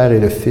entre le Père et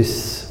le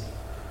Fils.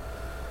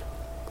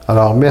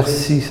 Alors,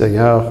 merci,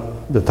 Seigneur,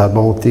 de ta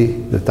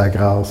bonté, de ta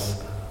grâce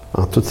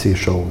en toutes ces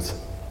choses.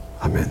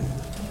 Amen.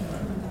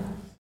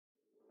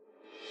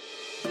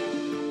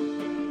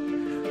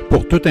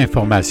 Pour toute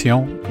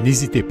information,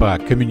 n'hésitez pas à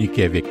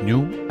communiquer avec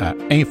nous à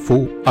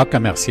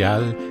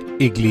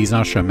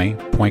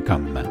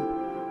info@égliseenchemin.com.